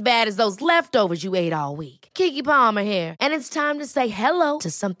 That was as bad as those leftovers you ate all week. Keke Palmer here. And it's time to say hello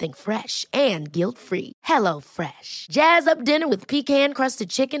to something fresh and guilt-free. HelloFresh. Jazz up dinner with pecan-crusted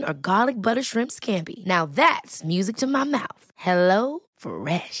chicken or garlic butter shrimp scampi. Now that's music to my mouth.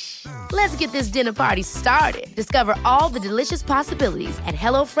 HelloFresh. Let's get this dinner party started. Discover all the delicious possibilities at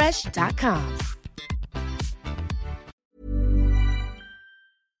HelloFresh.com.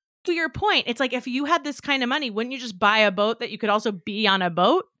 To your point, it's like if you had this kind of money, wouldn't you just buy a boat that you could also be on a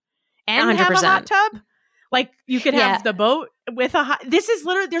boat and 100%. Have a hot tub? Like you could have the boat with a hot. This is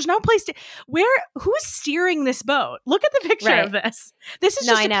literally, there's no place to, who's steering this boat? Look at the picture of this. This is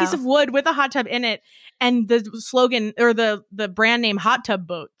just a piece of wood with a hot tub in it and the slogan or the brand name Hot Tub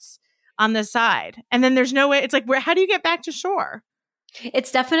Boats on the side. And then there's no way, it's like, how do you get back to shore?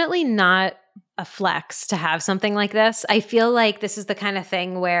 It's definitely not a flex to have something like this. I feel like this is the kind of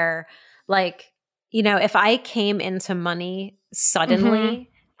thing where, like, you know, if I came into money suddenly,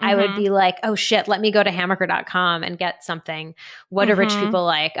 I would be like, oh shit, let me go to Hammaker.com and get something. What do rich people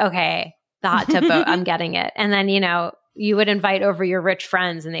like? Okay, the hot tub boat, I'm getting it. And then, you know, you would invite over your rich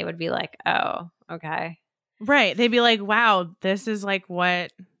friends and they would be like, oh, okay. Right. They'd be like, wow, this is like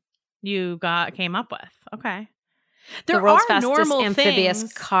what you came up with. Okay. The world's fastest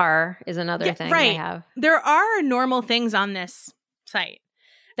amphibious car is another thing they have. There are normal things on this site.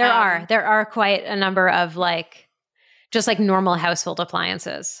 There are quite a number of like, just like normal household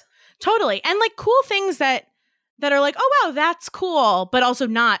appliances. Totally. And like cool things that are like, oh, wow, that's cool. But also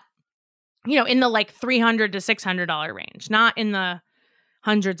not, you know, in the like $300 to $600 range, not in the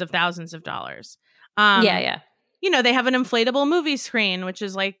hundreds of thousands of dollars. Yeah. You know, they have an inflatable movie screen, which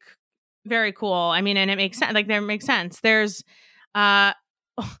is like very cool. I mean, and it makes sense. Like, there makes sense. There's a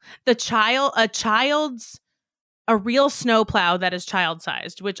real snowplow that is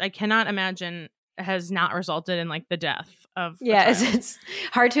child-sized, which I cannot imagine has not resulted in like the death of it's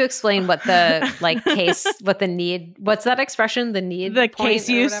hard to explain what the like case, what the need, what's that expression, the need, the case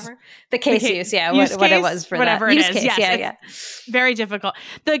use, the case use, what it was for whatever that. it use is. Case, Yes, very difficult.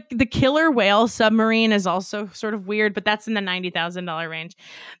 The killer whale submarine is also sort of weird, but that's in the $90,000 range.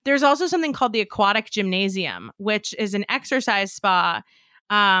 There's also something called the aquatic gymnasium, which is an exercise spa.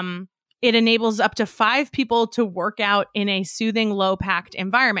 It enables up to 5 people to work out in a soothing, low-packed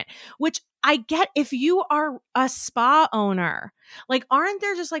environment, which I get if you are a spa owner. Like, aren't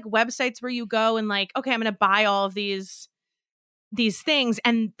there just like websites where you go and like, okay, I'm going to buy all of these things,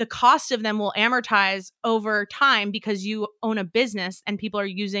 and the cost of them will amortize over time because you own a business and people are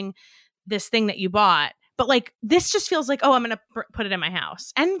using this thing that you bought. But like, this just feels like, oh, I'm going to put it in my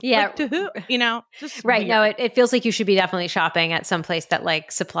house. And like, to who, just right. weird. No, it feels like you should be definitely shopping at some place that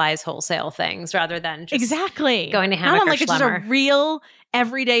like supplies wholesale things rather than just going to Hammock or like Schlemmer. It's just a real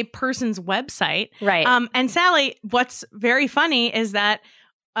everyday person's website. Right. And Sally, what's very funny is that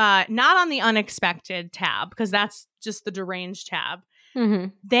not on the unexpected tab, because that's just the deranged tab. Mm-hmm.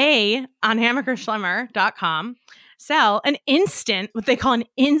 They, on hammockschlemmer.com, sell what they call an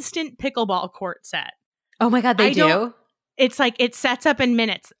instant pickleball court set. Oh my God, they do? It's like, it sets up in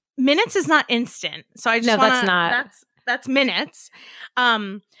minutes. Minutes is not instant. So I just that's not. That's minutes.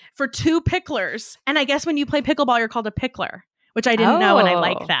 For 2 picklers. And I guess when you play pickleball, you're called a pickler, which I didn't know, and I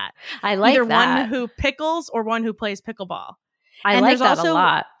like that. I like either that. one who pickles or one who plays pickleball. I like that also, a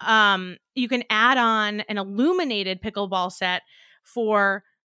lot. You can add on an illuminated pickleball set for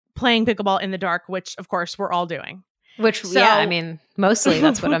playing pickleball in the dark, which of course we're all doing. Which, I mean, mostly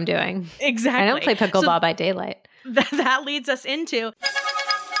that's what I'm doing. Exactly. I don't play pickleball by daylight. That leads us into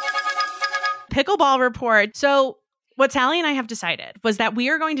Pickleball Report. So what Sally and I have decided was that we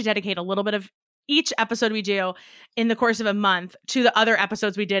are going to dedicate a little bit of each episode we do in the course of a month to the other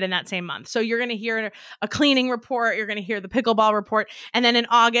episodes we did in that same month. So you're going to hear a cleaning report. You're going to hear the pickleball report. And then in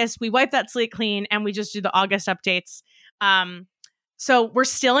August, we wipe that slate clean and we just do the August updates. So we're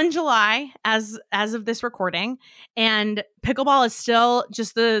still in July as of this recording, and pickleball is still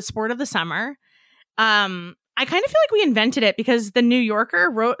just the sport of the summer. I kind of feel like we invented it because the New Yorker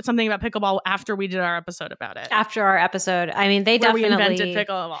wrote something about pickleball after we did our episode about it. After our episode. I mean, we invented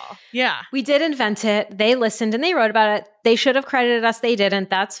pickleball. Yeah. We did invent it. They listened and they wrote about it. They should have credited us. They didn't.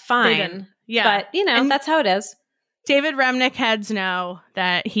 That's fine. They didn't. Yeah. But, and that's how it is. David Remnick heads know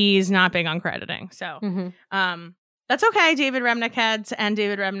that he's not big on crediting. So, that's okay, David Remnick heads and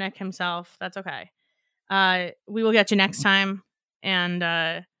David Remnick himself. That's okay. We will get you next time,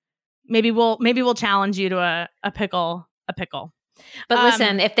 and maybe we'll challenge you to a pickle. But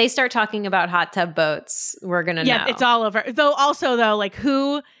listen, if they start talking about hot tub boats, we're gonna know. Yeah, it's all over. Though, like,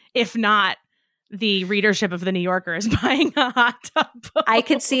 who, if not the readership of the New Yorker, is buying a hot tub boat? I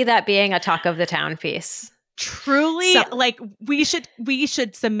could see that being a talk of the town piece. Truly, like we should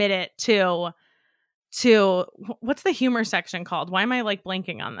submit it to what's the humor section called? Why am I like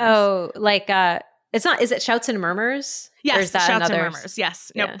blanking on this? Oh, like it's not. Is it Shouts and Murmurs? Yes, or is that Shouts another? and Murmurs.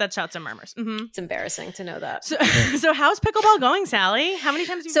 Yes, nope, that's Shouts and Murmurs. Mm-hmm. It's embarrassing to know that. So how's pickleball going, Sally? How many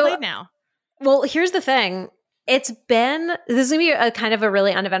times have you played now? Well, here's the thing. This is going to be a kind of a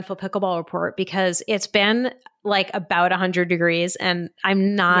really uneventful pickleball report because it's been like about 100 degrees, and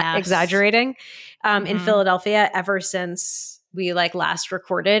I'm not exaggerating. In Philadelphia, ever since we like last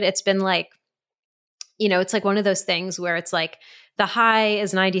recorded, it's been like, it's like one of those things where it's like the high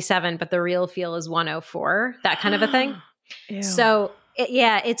is 97, but the real feel is 104, that kind of a thing. So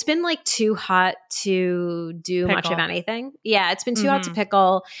it's been like too hot to do much of anything. Yeah, it's been too hot to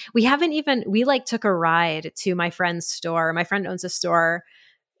pickle. We like took a ride to my friend's store. My friend owns a store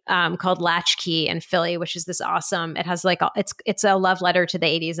called Latchkey in Philly, which is this awesome. It has like it's a love letter to the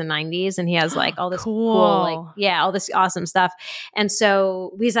 80s and 90s, and he has like all this cool all this awesome stuff. And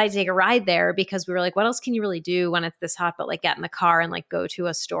so we decided to take a ride there because we were like, what else can you really do when it's this hot? But like get in the car and like go to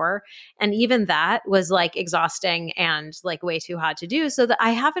a store, and even that was like exhausting and like way too hot to do. So that I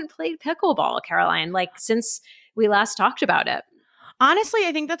haven't played pickleball, Caroline, like since we last talked about it. Honestly,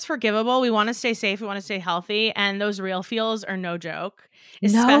 I think that's forgivable. We want to stay safe. We want to stay healthy. And those real feels are no joke,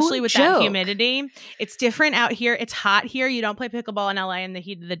 especially with that humidity. It's different out here. It's hot here. You don't play pickleball in LA in the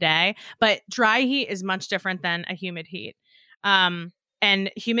heat of the day, but dry heat is much different than a humid heat. And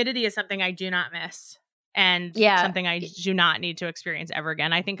humidity is something I do not miss, and something I do not need to experience ever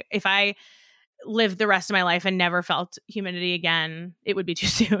again. I think if I lived the rest of my life and never felt humidity again, it would be too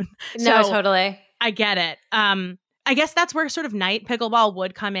soon. No, totally. I get it. I guess that's where sort of night pickleball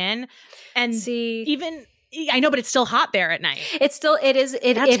would come in. And I know, but it's still hot there at night. It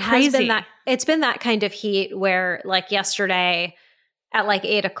has been that, it's been that kind of heat where like yesterday at like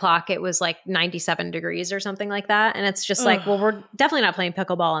 8:00, it was like 97 degrees or something like that. And it's just like, well, we're definitely not playing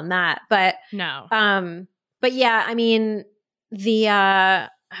pickleball on that. But no. But yeah, I mean,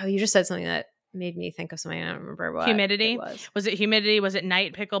 you just said something that made me think of something. I don't remember what humidity it was. Was it humidity? Was it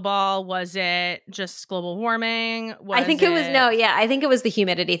night pickleball? Was it just global warming? I think it was the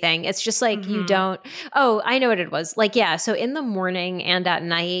humidity thing. It's just like you don't. Oh, I know what it was. Like, yeah. So in the morning and at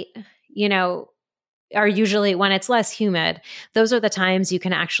night, are usually when it's less humid, those are the times you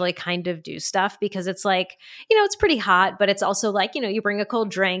can actually kind of do stuff because it's like, it's pretty hot, but it's also like, you bring a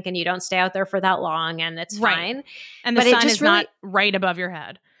cold drink and you don't stay out there for that long and it's fine. And the sun is not right above your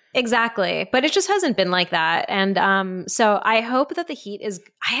head. Exactly. But it just hasn't been like that. And so I hope that the heat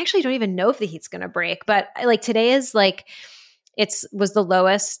I actually don't even know if the heat's going to break, but like today is like, was the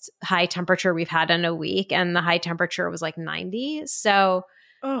lowest high temperature we've had in a week. And the high temperature was like 90. So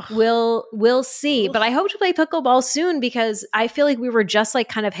we'll see. But I hope to play pickleball soon because I feel like we were just like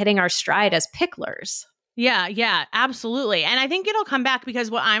kind of hitting our stride as picklers. Yeah, absolutely. And I think it'll come back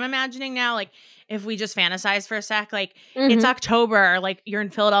because what I'm imagining now, like if we just fantasize for a sec, like it's October, like you're in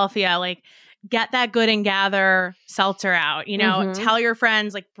Philadelphia, like get that Good and Gather seltzer out, tell your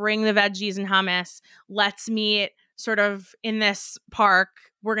friends, like bring the veggies and hummus. Let's meet sort of in this park.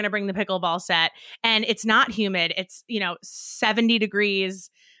 We're going to bring the pickleball set and it's not humid. It's, 70 degrees.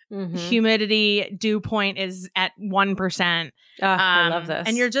 Humidity dew point is at 1%. I love this.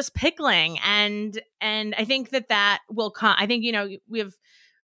 And you're just pickling. And I think that will come. I think, we have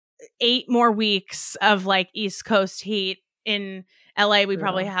 8 more weeks of like East Coast heat. In LA, we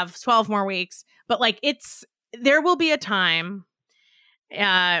probably have 12 more weeks. But like there will be a time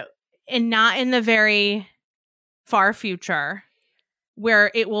and not in the very far future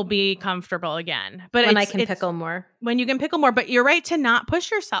where it will be comfortable again. But when I can pickle more. When you can pickle more. But you're right to not push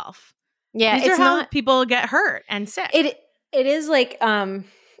yourself. Yeah. These are how people get hurt and sick. It is like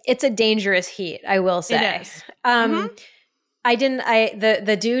it's a dangerous heat, I will say. It is.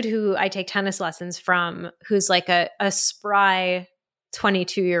 The dude who I take tennis lessons from, who's like a spry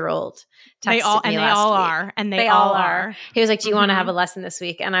 22-year-old. They all are. He was like, do you want to have a lesson this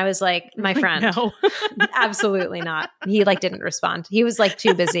week? And I was like, my friend, no. Absolutely not. He like didn't respond. He was like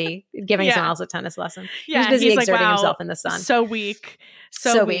too busy giving someone else a tennis lesson. He was busy exerting himself in the sun. So weak.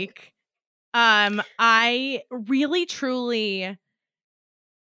 So weak. I really, truly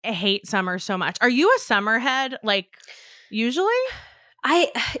hate summer so much. Are you a summer head? Like usually?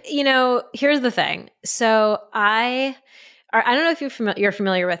 Here's the thing. So I don't know if you're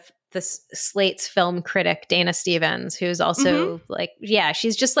familiar with this Slate's film critic, Dana Stevens, who's also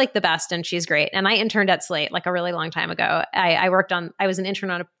she's just like the best and she's great. And I interned at Slate like a really long time ago. I was an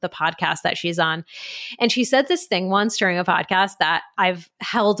intern on the podcast that she's on. And she said this thing once during a podcast that I've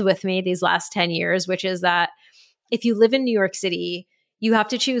held with me these last 10 years, which is that if you live in New York City, you have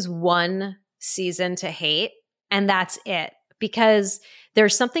to choose one season to hate. And that's it. Because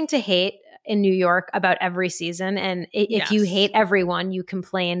there's something to hate in New York about every season. And if you hate everyone, you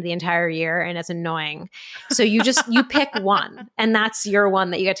complain the entire year and it's annoying. So you pick one and that's your one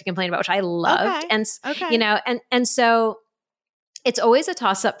that you get to complain about, which I loved. And so it's always a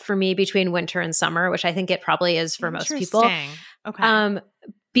toss up for me between winter and summer, which I think it probably is for most people. Okay.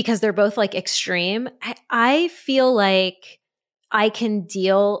 Because they're both like extreme. I feel like I can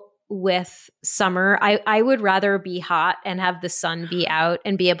deal with summer. I would rather be hot and have the sun be out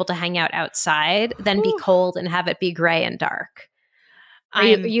and be able to hang out outside than be cold and have it be gray and dark. Are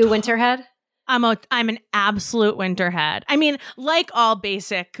you a winter head? I'm an absolute winter head. I mean, like all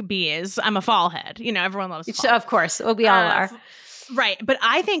basic bees, I'm a fall head. Everyone loves fall. Of course. Well, we all are. Right. But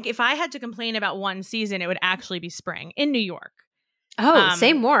I think if I had to complain about one season, it would actually be spring in New York. Oh,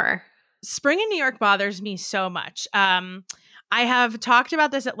 say more. Spring in New York bothers me so much. I have talked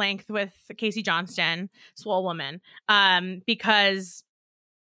about this at length with Casey Johnston, Swole Woman, because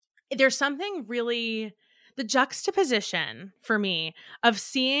there's something really, the juxtaposition for me of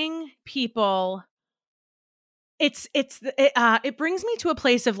seeing people. It brings me to a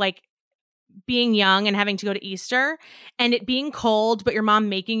place of like being young and having to go to Easter and it being cold, but your mom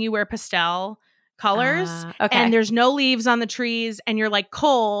making you wear pastel colors and there's no leaves on the trees and you're like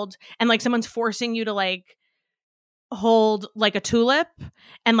cold and like someone's forcing you to like hold like a tulip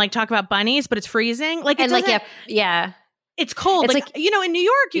and like talk about bunnies, but it's freezing. Like, it's cold. It's like in New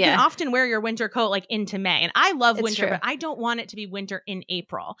York, you can often wear your winter coat like into May. And I love winter, but I don't want it to be winter in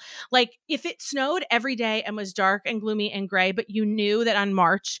April. Like if it snowed every day and was dark and gloomy and gray, but you knew that on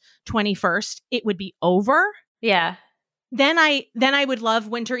March 21st, it would be over. Yeah. then I would love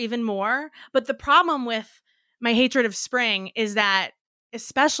winter even more. But the problem with my hatred of spring is that,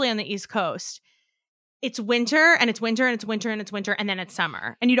 especially on the East Coast, it's winter and it's winter and it's winter and it's winter and then it's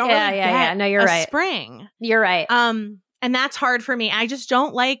summer. And you don't really get No, you're right. spring. You're right. And that's hard for me. I just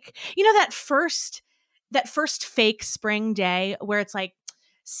don't like, that first fake spring day where it's like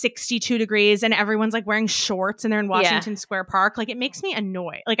 62 degrees and everyone's like wearing shorts and they're in Washington Square Park. Like, it makes me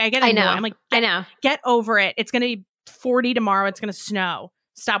annoyed. Like, I get annoyed. I'm like, get over it. It's going to be 40 tomorrow. It's going to snow.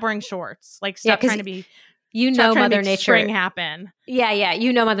 Stop wearing shorts. Like, stop trying to be. Mother Nature spring happen. Yeah.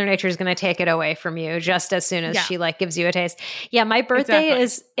 Mother Nature is going to take it away from you just as soon as she like gives you a taste. Yeah. My birthday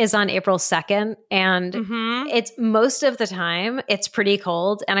is on April 2nd, and it's most of the time it's pretty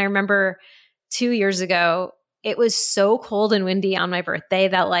cold. And I remember 2 years ago, it was so cold and windy on my birthday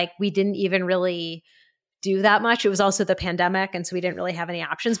that like we didn't even really do that much. It was also the pandemic, and so we didn't really have any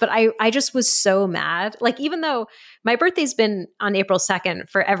options. But I just was so mad. Like, even though my birthday's been on April 2nd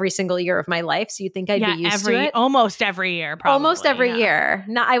for every single year of my life, so you'd think I'd be used to it. Almost every year, probably. Almost every year.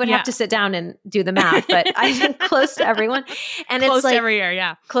 Now, I would have to sit down and do the math, but I think close to everyone. And close it's like, to every year,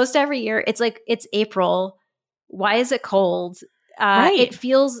 yeah. Close to every year. It's like, it's April. Why is it cold? Right. It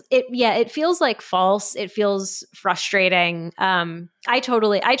feels like false. It feels frustrating. I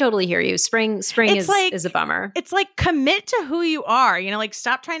totally hear you. Spring is a bummer. It's like, commit to who you are, like,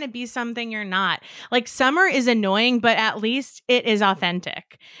 stop trying to be something you're not. Like, summer is annoying, but at least it is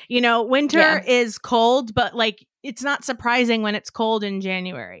authentic. Winter is cold, but like, it's not surprising when it's cold in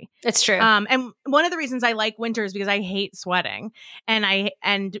January. It's true. And one of the reasons I like winter is because I hate sweating.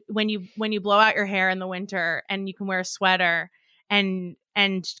 And when you blow out your hair in the winter and you can wear a sweater, and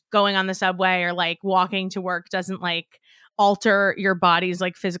going on the subway or like walking to work doesn't like alter your body's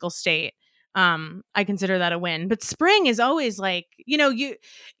like physical state, I consider that a win. But spring is always like,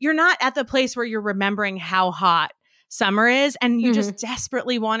 you're not at the place where you're remembering how hot summer is, and you just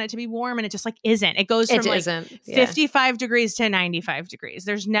desperately want it to be warm, and it just like isn't. It goes from 55 degrees to 95 degrees.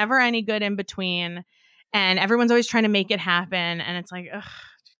 There's never any good in between, and everyone's always trying to make it happen, and it's like, ugh,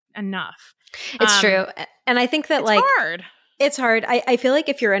 enough. It's true. And I think that it's like hard. It's hard. I feel like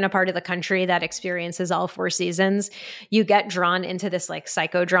if you're in a part of the country that experiences all 4 seasons, you get drawn into this like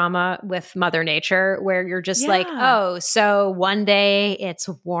psychodrama with Mother Nature where you're just like, oh, so one day it's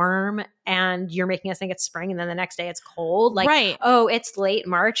warm and you're making us think it's spring, and then the next day it's cold. Like, oh, it's late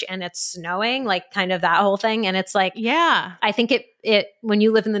March and it's snowing, like kind of that whole thing. And it's like, I think it when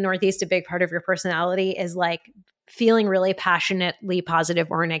you live in the Northeast, a big part of your personality is like feeling really passionately positive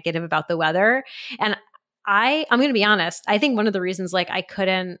or negative about the weather. And I'm going to be honest. I think one of the reasons like I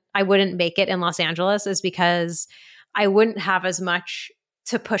wouldn't make it in Los Angeles is because I wouldn't have as much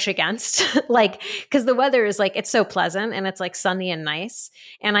to push against, like, because the weather is like, it's so pleasant and it's like sunny and nice.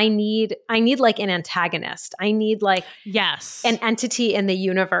 And I need like an antagonist. I need like, an entity in the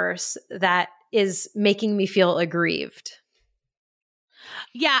universe that is making me feel aggrieved.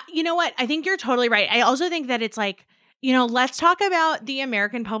 Yeah. You know what? I think you're totally right. I also think that it's like, let's talk about the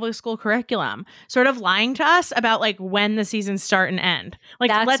American public school curriculum sort of lying to us about like when the seasons start and end.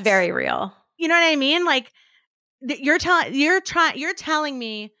 Like, that's very real. You know what I mean? Like, you're telling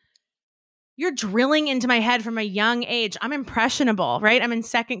me, you're drilling into my head from a young age. I'm impressionable, right? I'm in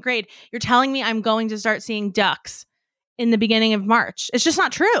 2nd grade. You're telling me I'm going to start seeing ducks in the beginning of March. It's just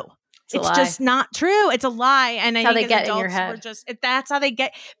not true. It's just not true. It's a lie. And I think they get adults, in your head. That's how they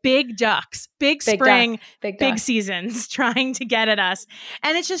get big ducks, big spring, big seasons trying to get at us.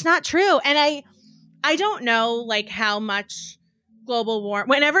 And it's just not true. And I don't know like how much global warming,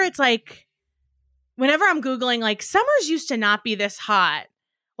 whenever I'm Googling, like, summers used to not be this hot.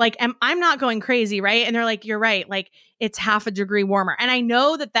 Like, I'm not going crazy, right? And they're like, you're right. Like, it's half a degree warmer. And I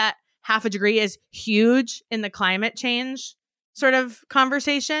know that half a degree is huge in the climate change sort of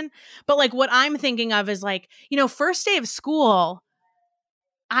conversation. But like, what I'm thinking of is like, first day of school,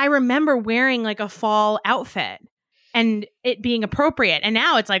 I remember wearing like a fall outfit and it being appropriate. And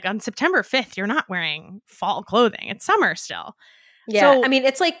now it's like on September 5th, you're not wearing fall clothing. It's summer still. Yeah. So, I mean,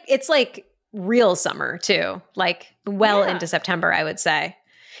 it's like real summer too, like into September, I would say.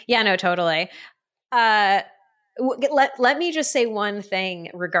 Yeah, no, totally. Let me just say one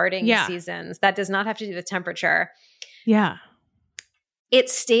thing regarding seasons that does not have to do with temperature. Yeah. It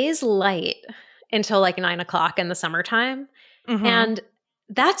stays light until like 9 o'clock in the summertime. Mm-hmm. And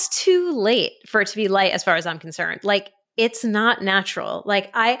that's too late for it to be light as far as I'm concerned. Like, it's not natural.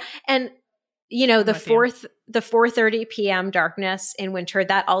 Like the 4:30 p.m. darkness in winter,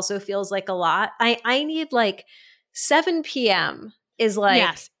 that also feels like a lot. I need like 7 p.m. is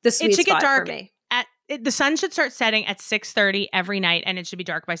like the sweet spot for me. the sun should start setting at 6:30 every night, and it should be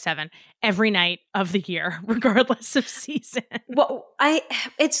dark by 7 every night of the year, regardless of season. Well,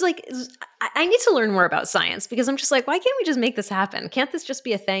 it's like I need to learn more about science, because I'm just like, why can't we just make this happen? Can't this just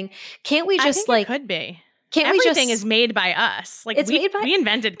be a thing? Can't we just it could be. Can't Everything is made by us. Like we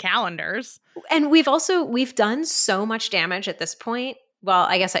invented calendars, and we've done so much damage at this point. Well,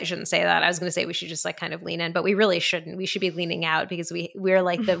 I guess I shouldn't say that. I was going to say we should just like kind of lean in, but we really shouldn't. We should be leaning out, because we're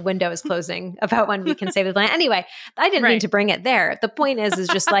like the window is closing about when we can save the planet. Anyway, I didn't mean to bring it there. The point is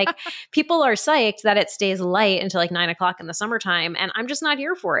just like people are psyched that it stays light until like 9 o'clock in the summertime, and I'm just not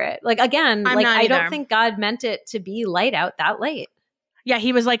here for it. Like again, I don't think God meant it to be light out that late. Yeah,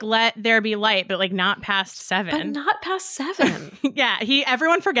 he was like, let there be light, but like not past 7. But not past 7. Yeah,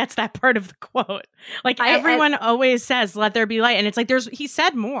 everyone forgets that part of the quote. Like everyone always says, let there be light. And it's like, he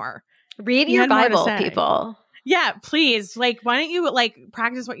said more. Read your Bible, people. Yeah, please. Like, why don't you like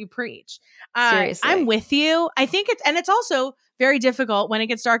practice what you preach? Seriously. I'm with you. I think it's also very difficult when it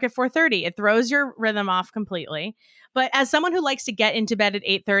gets dark at 4:30. It throws your rhythm off completely. But as someone who likes to get into bed at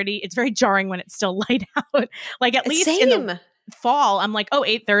 8:30, it's very jarring when it's still light out. Like at least in the fall, I'm like,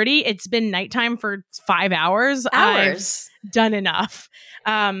 8:30, it's been nighttime for 5 hours. I've done enough.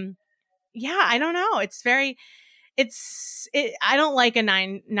 Yeah, I don't know. I don't like a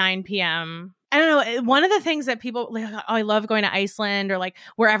 9 p.m. I don't know. One of the things that people like, I love going to Iceland or like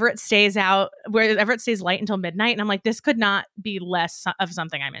wherever it stays light until midnight. And I'm like, this could not be less of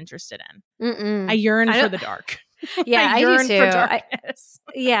something I'm interested in. Mm-mm. I yearn for the dark. Yeah, I yearn do too. For darkness.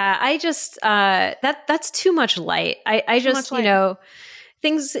 I just that's too much light. I just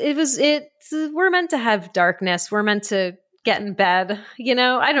things. We're meant to have darkness. We're meant to get in bed.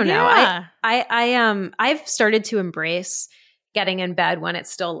 I don't know. I've started to embrace getting in bed when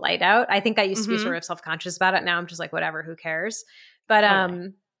it's still light out. I think I used to be sort of self-conscious about it. Now I'm just like, whatever, who cares? But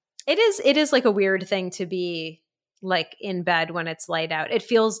it is like a weird thing to be like in bed when it's light out. It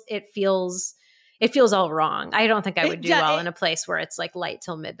feels all wrong. I don't think I would do well in a place where it's like light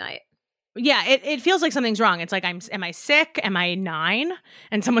till midnight. Yeah, it feels like something's wrong. It's like, am I sick? Am I 9?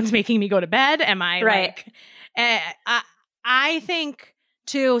 And someone's making me go to bed? Am I right? I think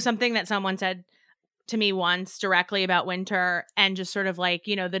too, something that someone said to me once directly about winter and just sort of like,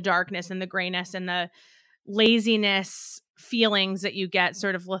 the darkness and the grayness and the laziness feelings that you get,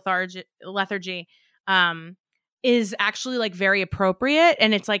 sort of lethargy, is actually like very appropriate.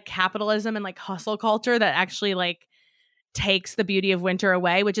 And it's like capitalism and like hustle culture that actually like takes the beauty of winter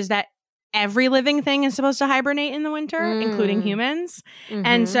away, which is that every living thing is supposed to hibernate in the winter, including humans. Mm-hmm.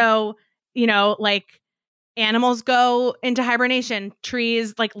 And so, like animals go into hibernation,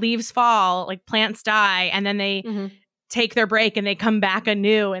 trees, like leaves fall, like plants die, and then they take their break and they come back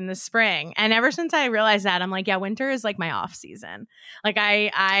anew in the spring. And ever since I realized that, I'm like, yeah, winter is like my off season. Like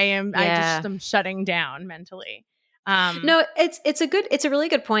I just am shutting down mentally. No, it's a really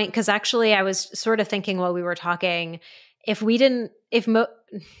good point, because actually I was sort of thinking while we were talking, if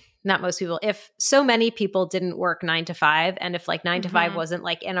so many people didn't work 9 to 5, and if like 9 to 5 wasn't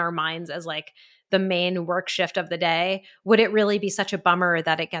like in our minds as like the main work shift of the day, would it really be such a bummer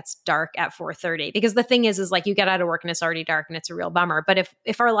that it gets dark at 4:30? Because the thing is like you get out of work and it's already dark and it's a real bummer. But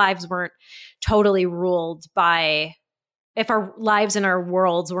if our lives weren't totally ruled by, if our lives and our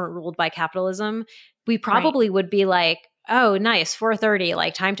worlds weren't ruled by capitalism, we probably would be like, oh, nice, 4:30,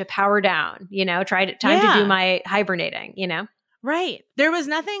 like time to power down, time to do my hibernating, Right. There was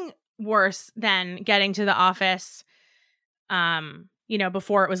nothing worse than getting to the office,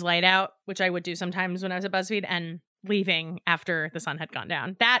 before it was light out, which I would do sometimes when I was at BuzzFeed, and leaving after the sun had gone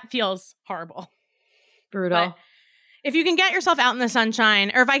down. That feels horrible. Brutal. But if you can get yourself out in the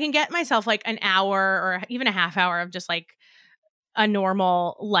sunshine, or if I can get myself like an hour or even a half hour of just like a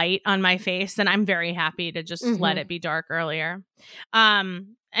normal light on my face, then I'm very happy to just let it be dark earlier. I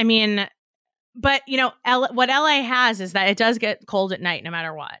mean, but what LA has is that it does get cold at night no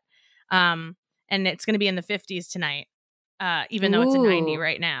matter what. And it's going to be in the 50s tonight, even though it's a 90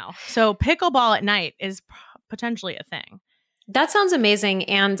 right now. So pickleball at night is potentially a thing. That sounds amazing.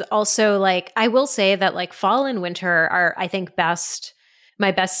 And also, like, I will say that like fall and winter are, I think,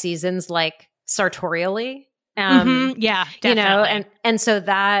 my best seasons, like sartorially. Yeah, definitely. And so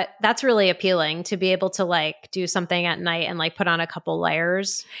that's really appealing to be able to like do something at night and like put on a couple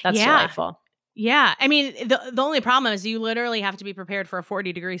layers. That's delightful. Yeah. I mean, the only problem is you literally have to be prepared for a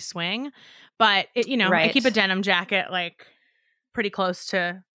 40-degree swing. But, I keep a denim jacket like pretty close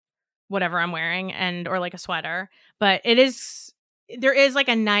to whatever I'm wearing, or like a sweater. But there is like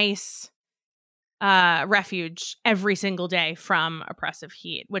a nice refuge every single day from oppressive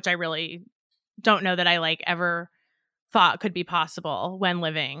heat, which I really don't know that I like ever thought could be possible when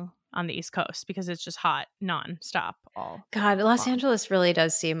living on the East Coast because it's just hot nonstop all. God, Los Angeles really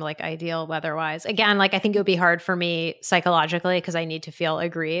does seem like ideal weather-wise. Again, like I think it would be hard for me psychologically because I need to feel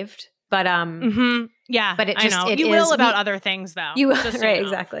aggrieved. But yeah, but it just, I know. It you is, will about other things though. You just, right, you know.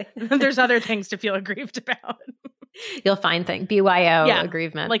 exactly. There's other things to feel aggrieved about. You'll find things. BYO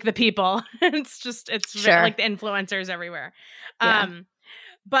aggrievement. Like the people. It's sure. like the influencers everywhere.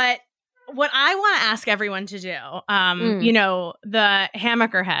 But what I want to ask everyone to do, you know, the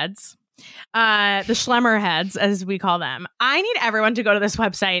hammocker heads, the schlemmer heads, as we call them, I need everyone to go to this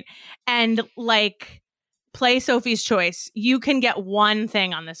website and like play Sophie's Choice. You can get one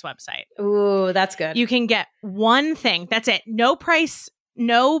thing on this website. Ooh, that's good. You can get one thing. That's it. No price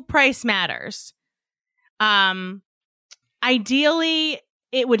matters. Ideally,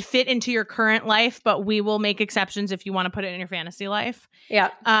 it would fit into your current life, but we will make exceptions if you want to put it in your fantasy life. Yeah.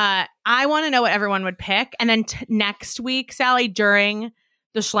 I want to know what everyone would pick. And then next week, Sally, during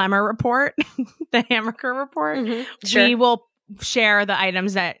the Schlemmer report, the hammocker report, sure. we will share the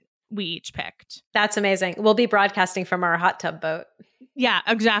items that we each picked. That's amazing. We'll be broadcasting from our hot tub boat. Yeah,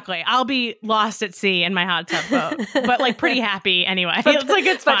 exactly. I'll be lost at sea in my hot tub boat, but like pretty happy anyway. It's like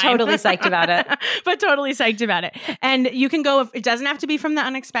it's fine. But totally psyched about it. But totally psyched about it. And you can go, it doesn't have to be from the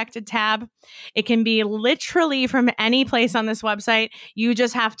unexpected tab. It can be literally from any place on this website. You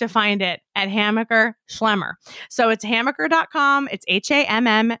just have to find it at Hammocker Schlemmer. So it's hammocker.com. It's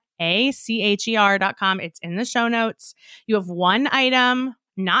HAMMACHER.com. It's in the show notes. You have one item,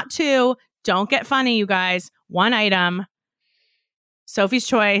 not two. Don't get funny, you guys. One item. Sophie's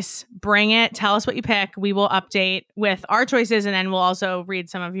Choice, bring it. Tell us what you pick. We will update with our choices, and then we'll also read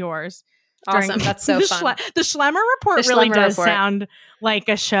some of yours. Awesome. That's so fun. The Schlemmer report really does sound like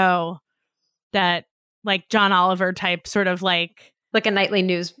a show that, like John Oliver type, sort of like a nightly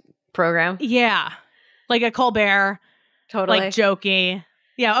news program. Yeah. Like a Colbert. Totally. Like jokey.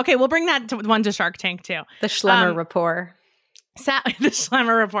 Yeah. Okay. We'll bring that one to Shark Tank too. The Schlemmer report. The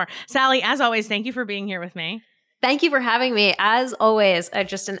Schlemmer report. Sally, as always, thank you for being here with me. Thank you for having me. As always,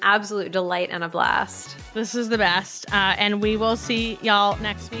 just an absolute delight and a blast. This is the best. And we will see y'all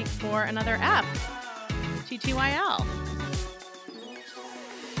next week for another app. TTYL.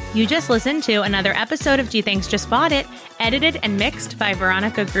 You just listened to another episode of G Thanks Just Bought It, edited and mixed by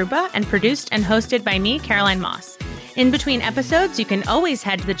Veronica Gruba and produced and hosted by me, Caroline Moss. In between episodes, you can always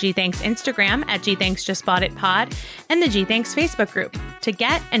head to the G Thanks Instagram at G Thanks Just Bought It Pod and the G Thanks Facebook group to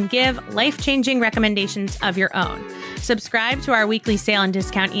get and give life-changing recommendations of your own. Subscribe to our weekly sale and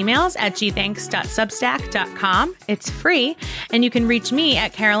discount emails at gthanks.substack.com. It's free, and you can reach me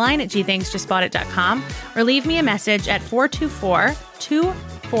at caroline@gthanksjustboughtit.com or leave me a message at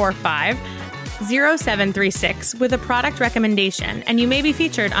 424-245-0736 with a product recommendation, and you may be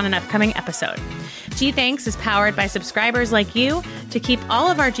featured on an upcoming episode. G Thanks is powered by subscribers like you. To keep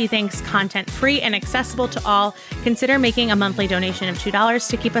all of our G Thanks content free and accessible to all, consider making a monthly donation of $2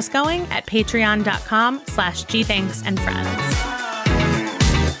 to keep us going at patreon.com/gthanksandfriends.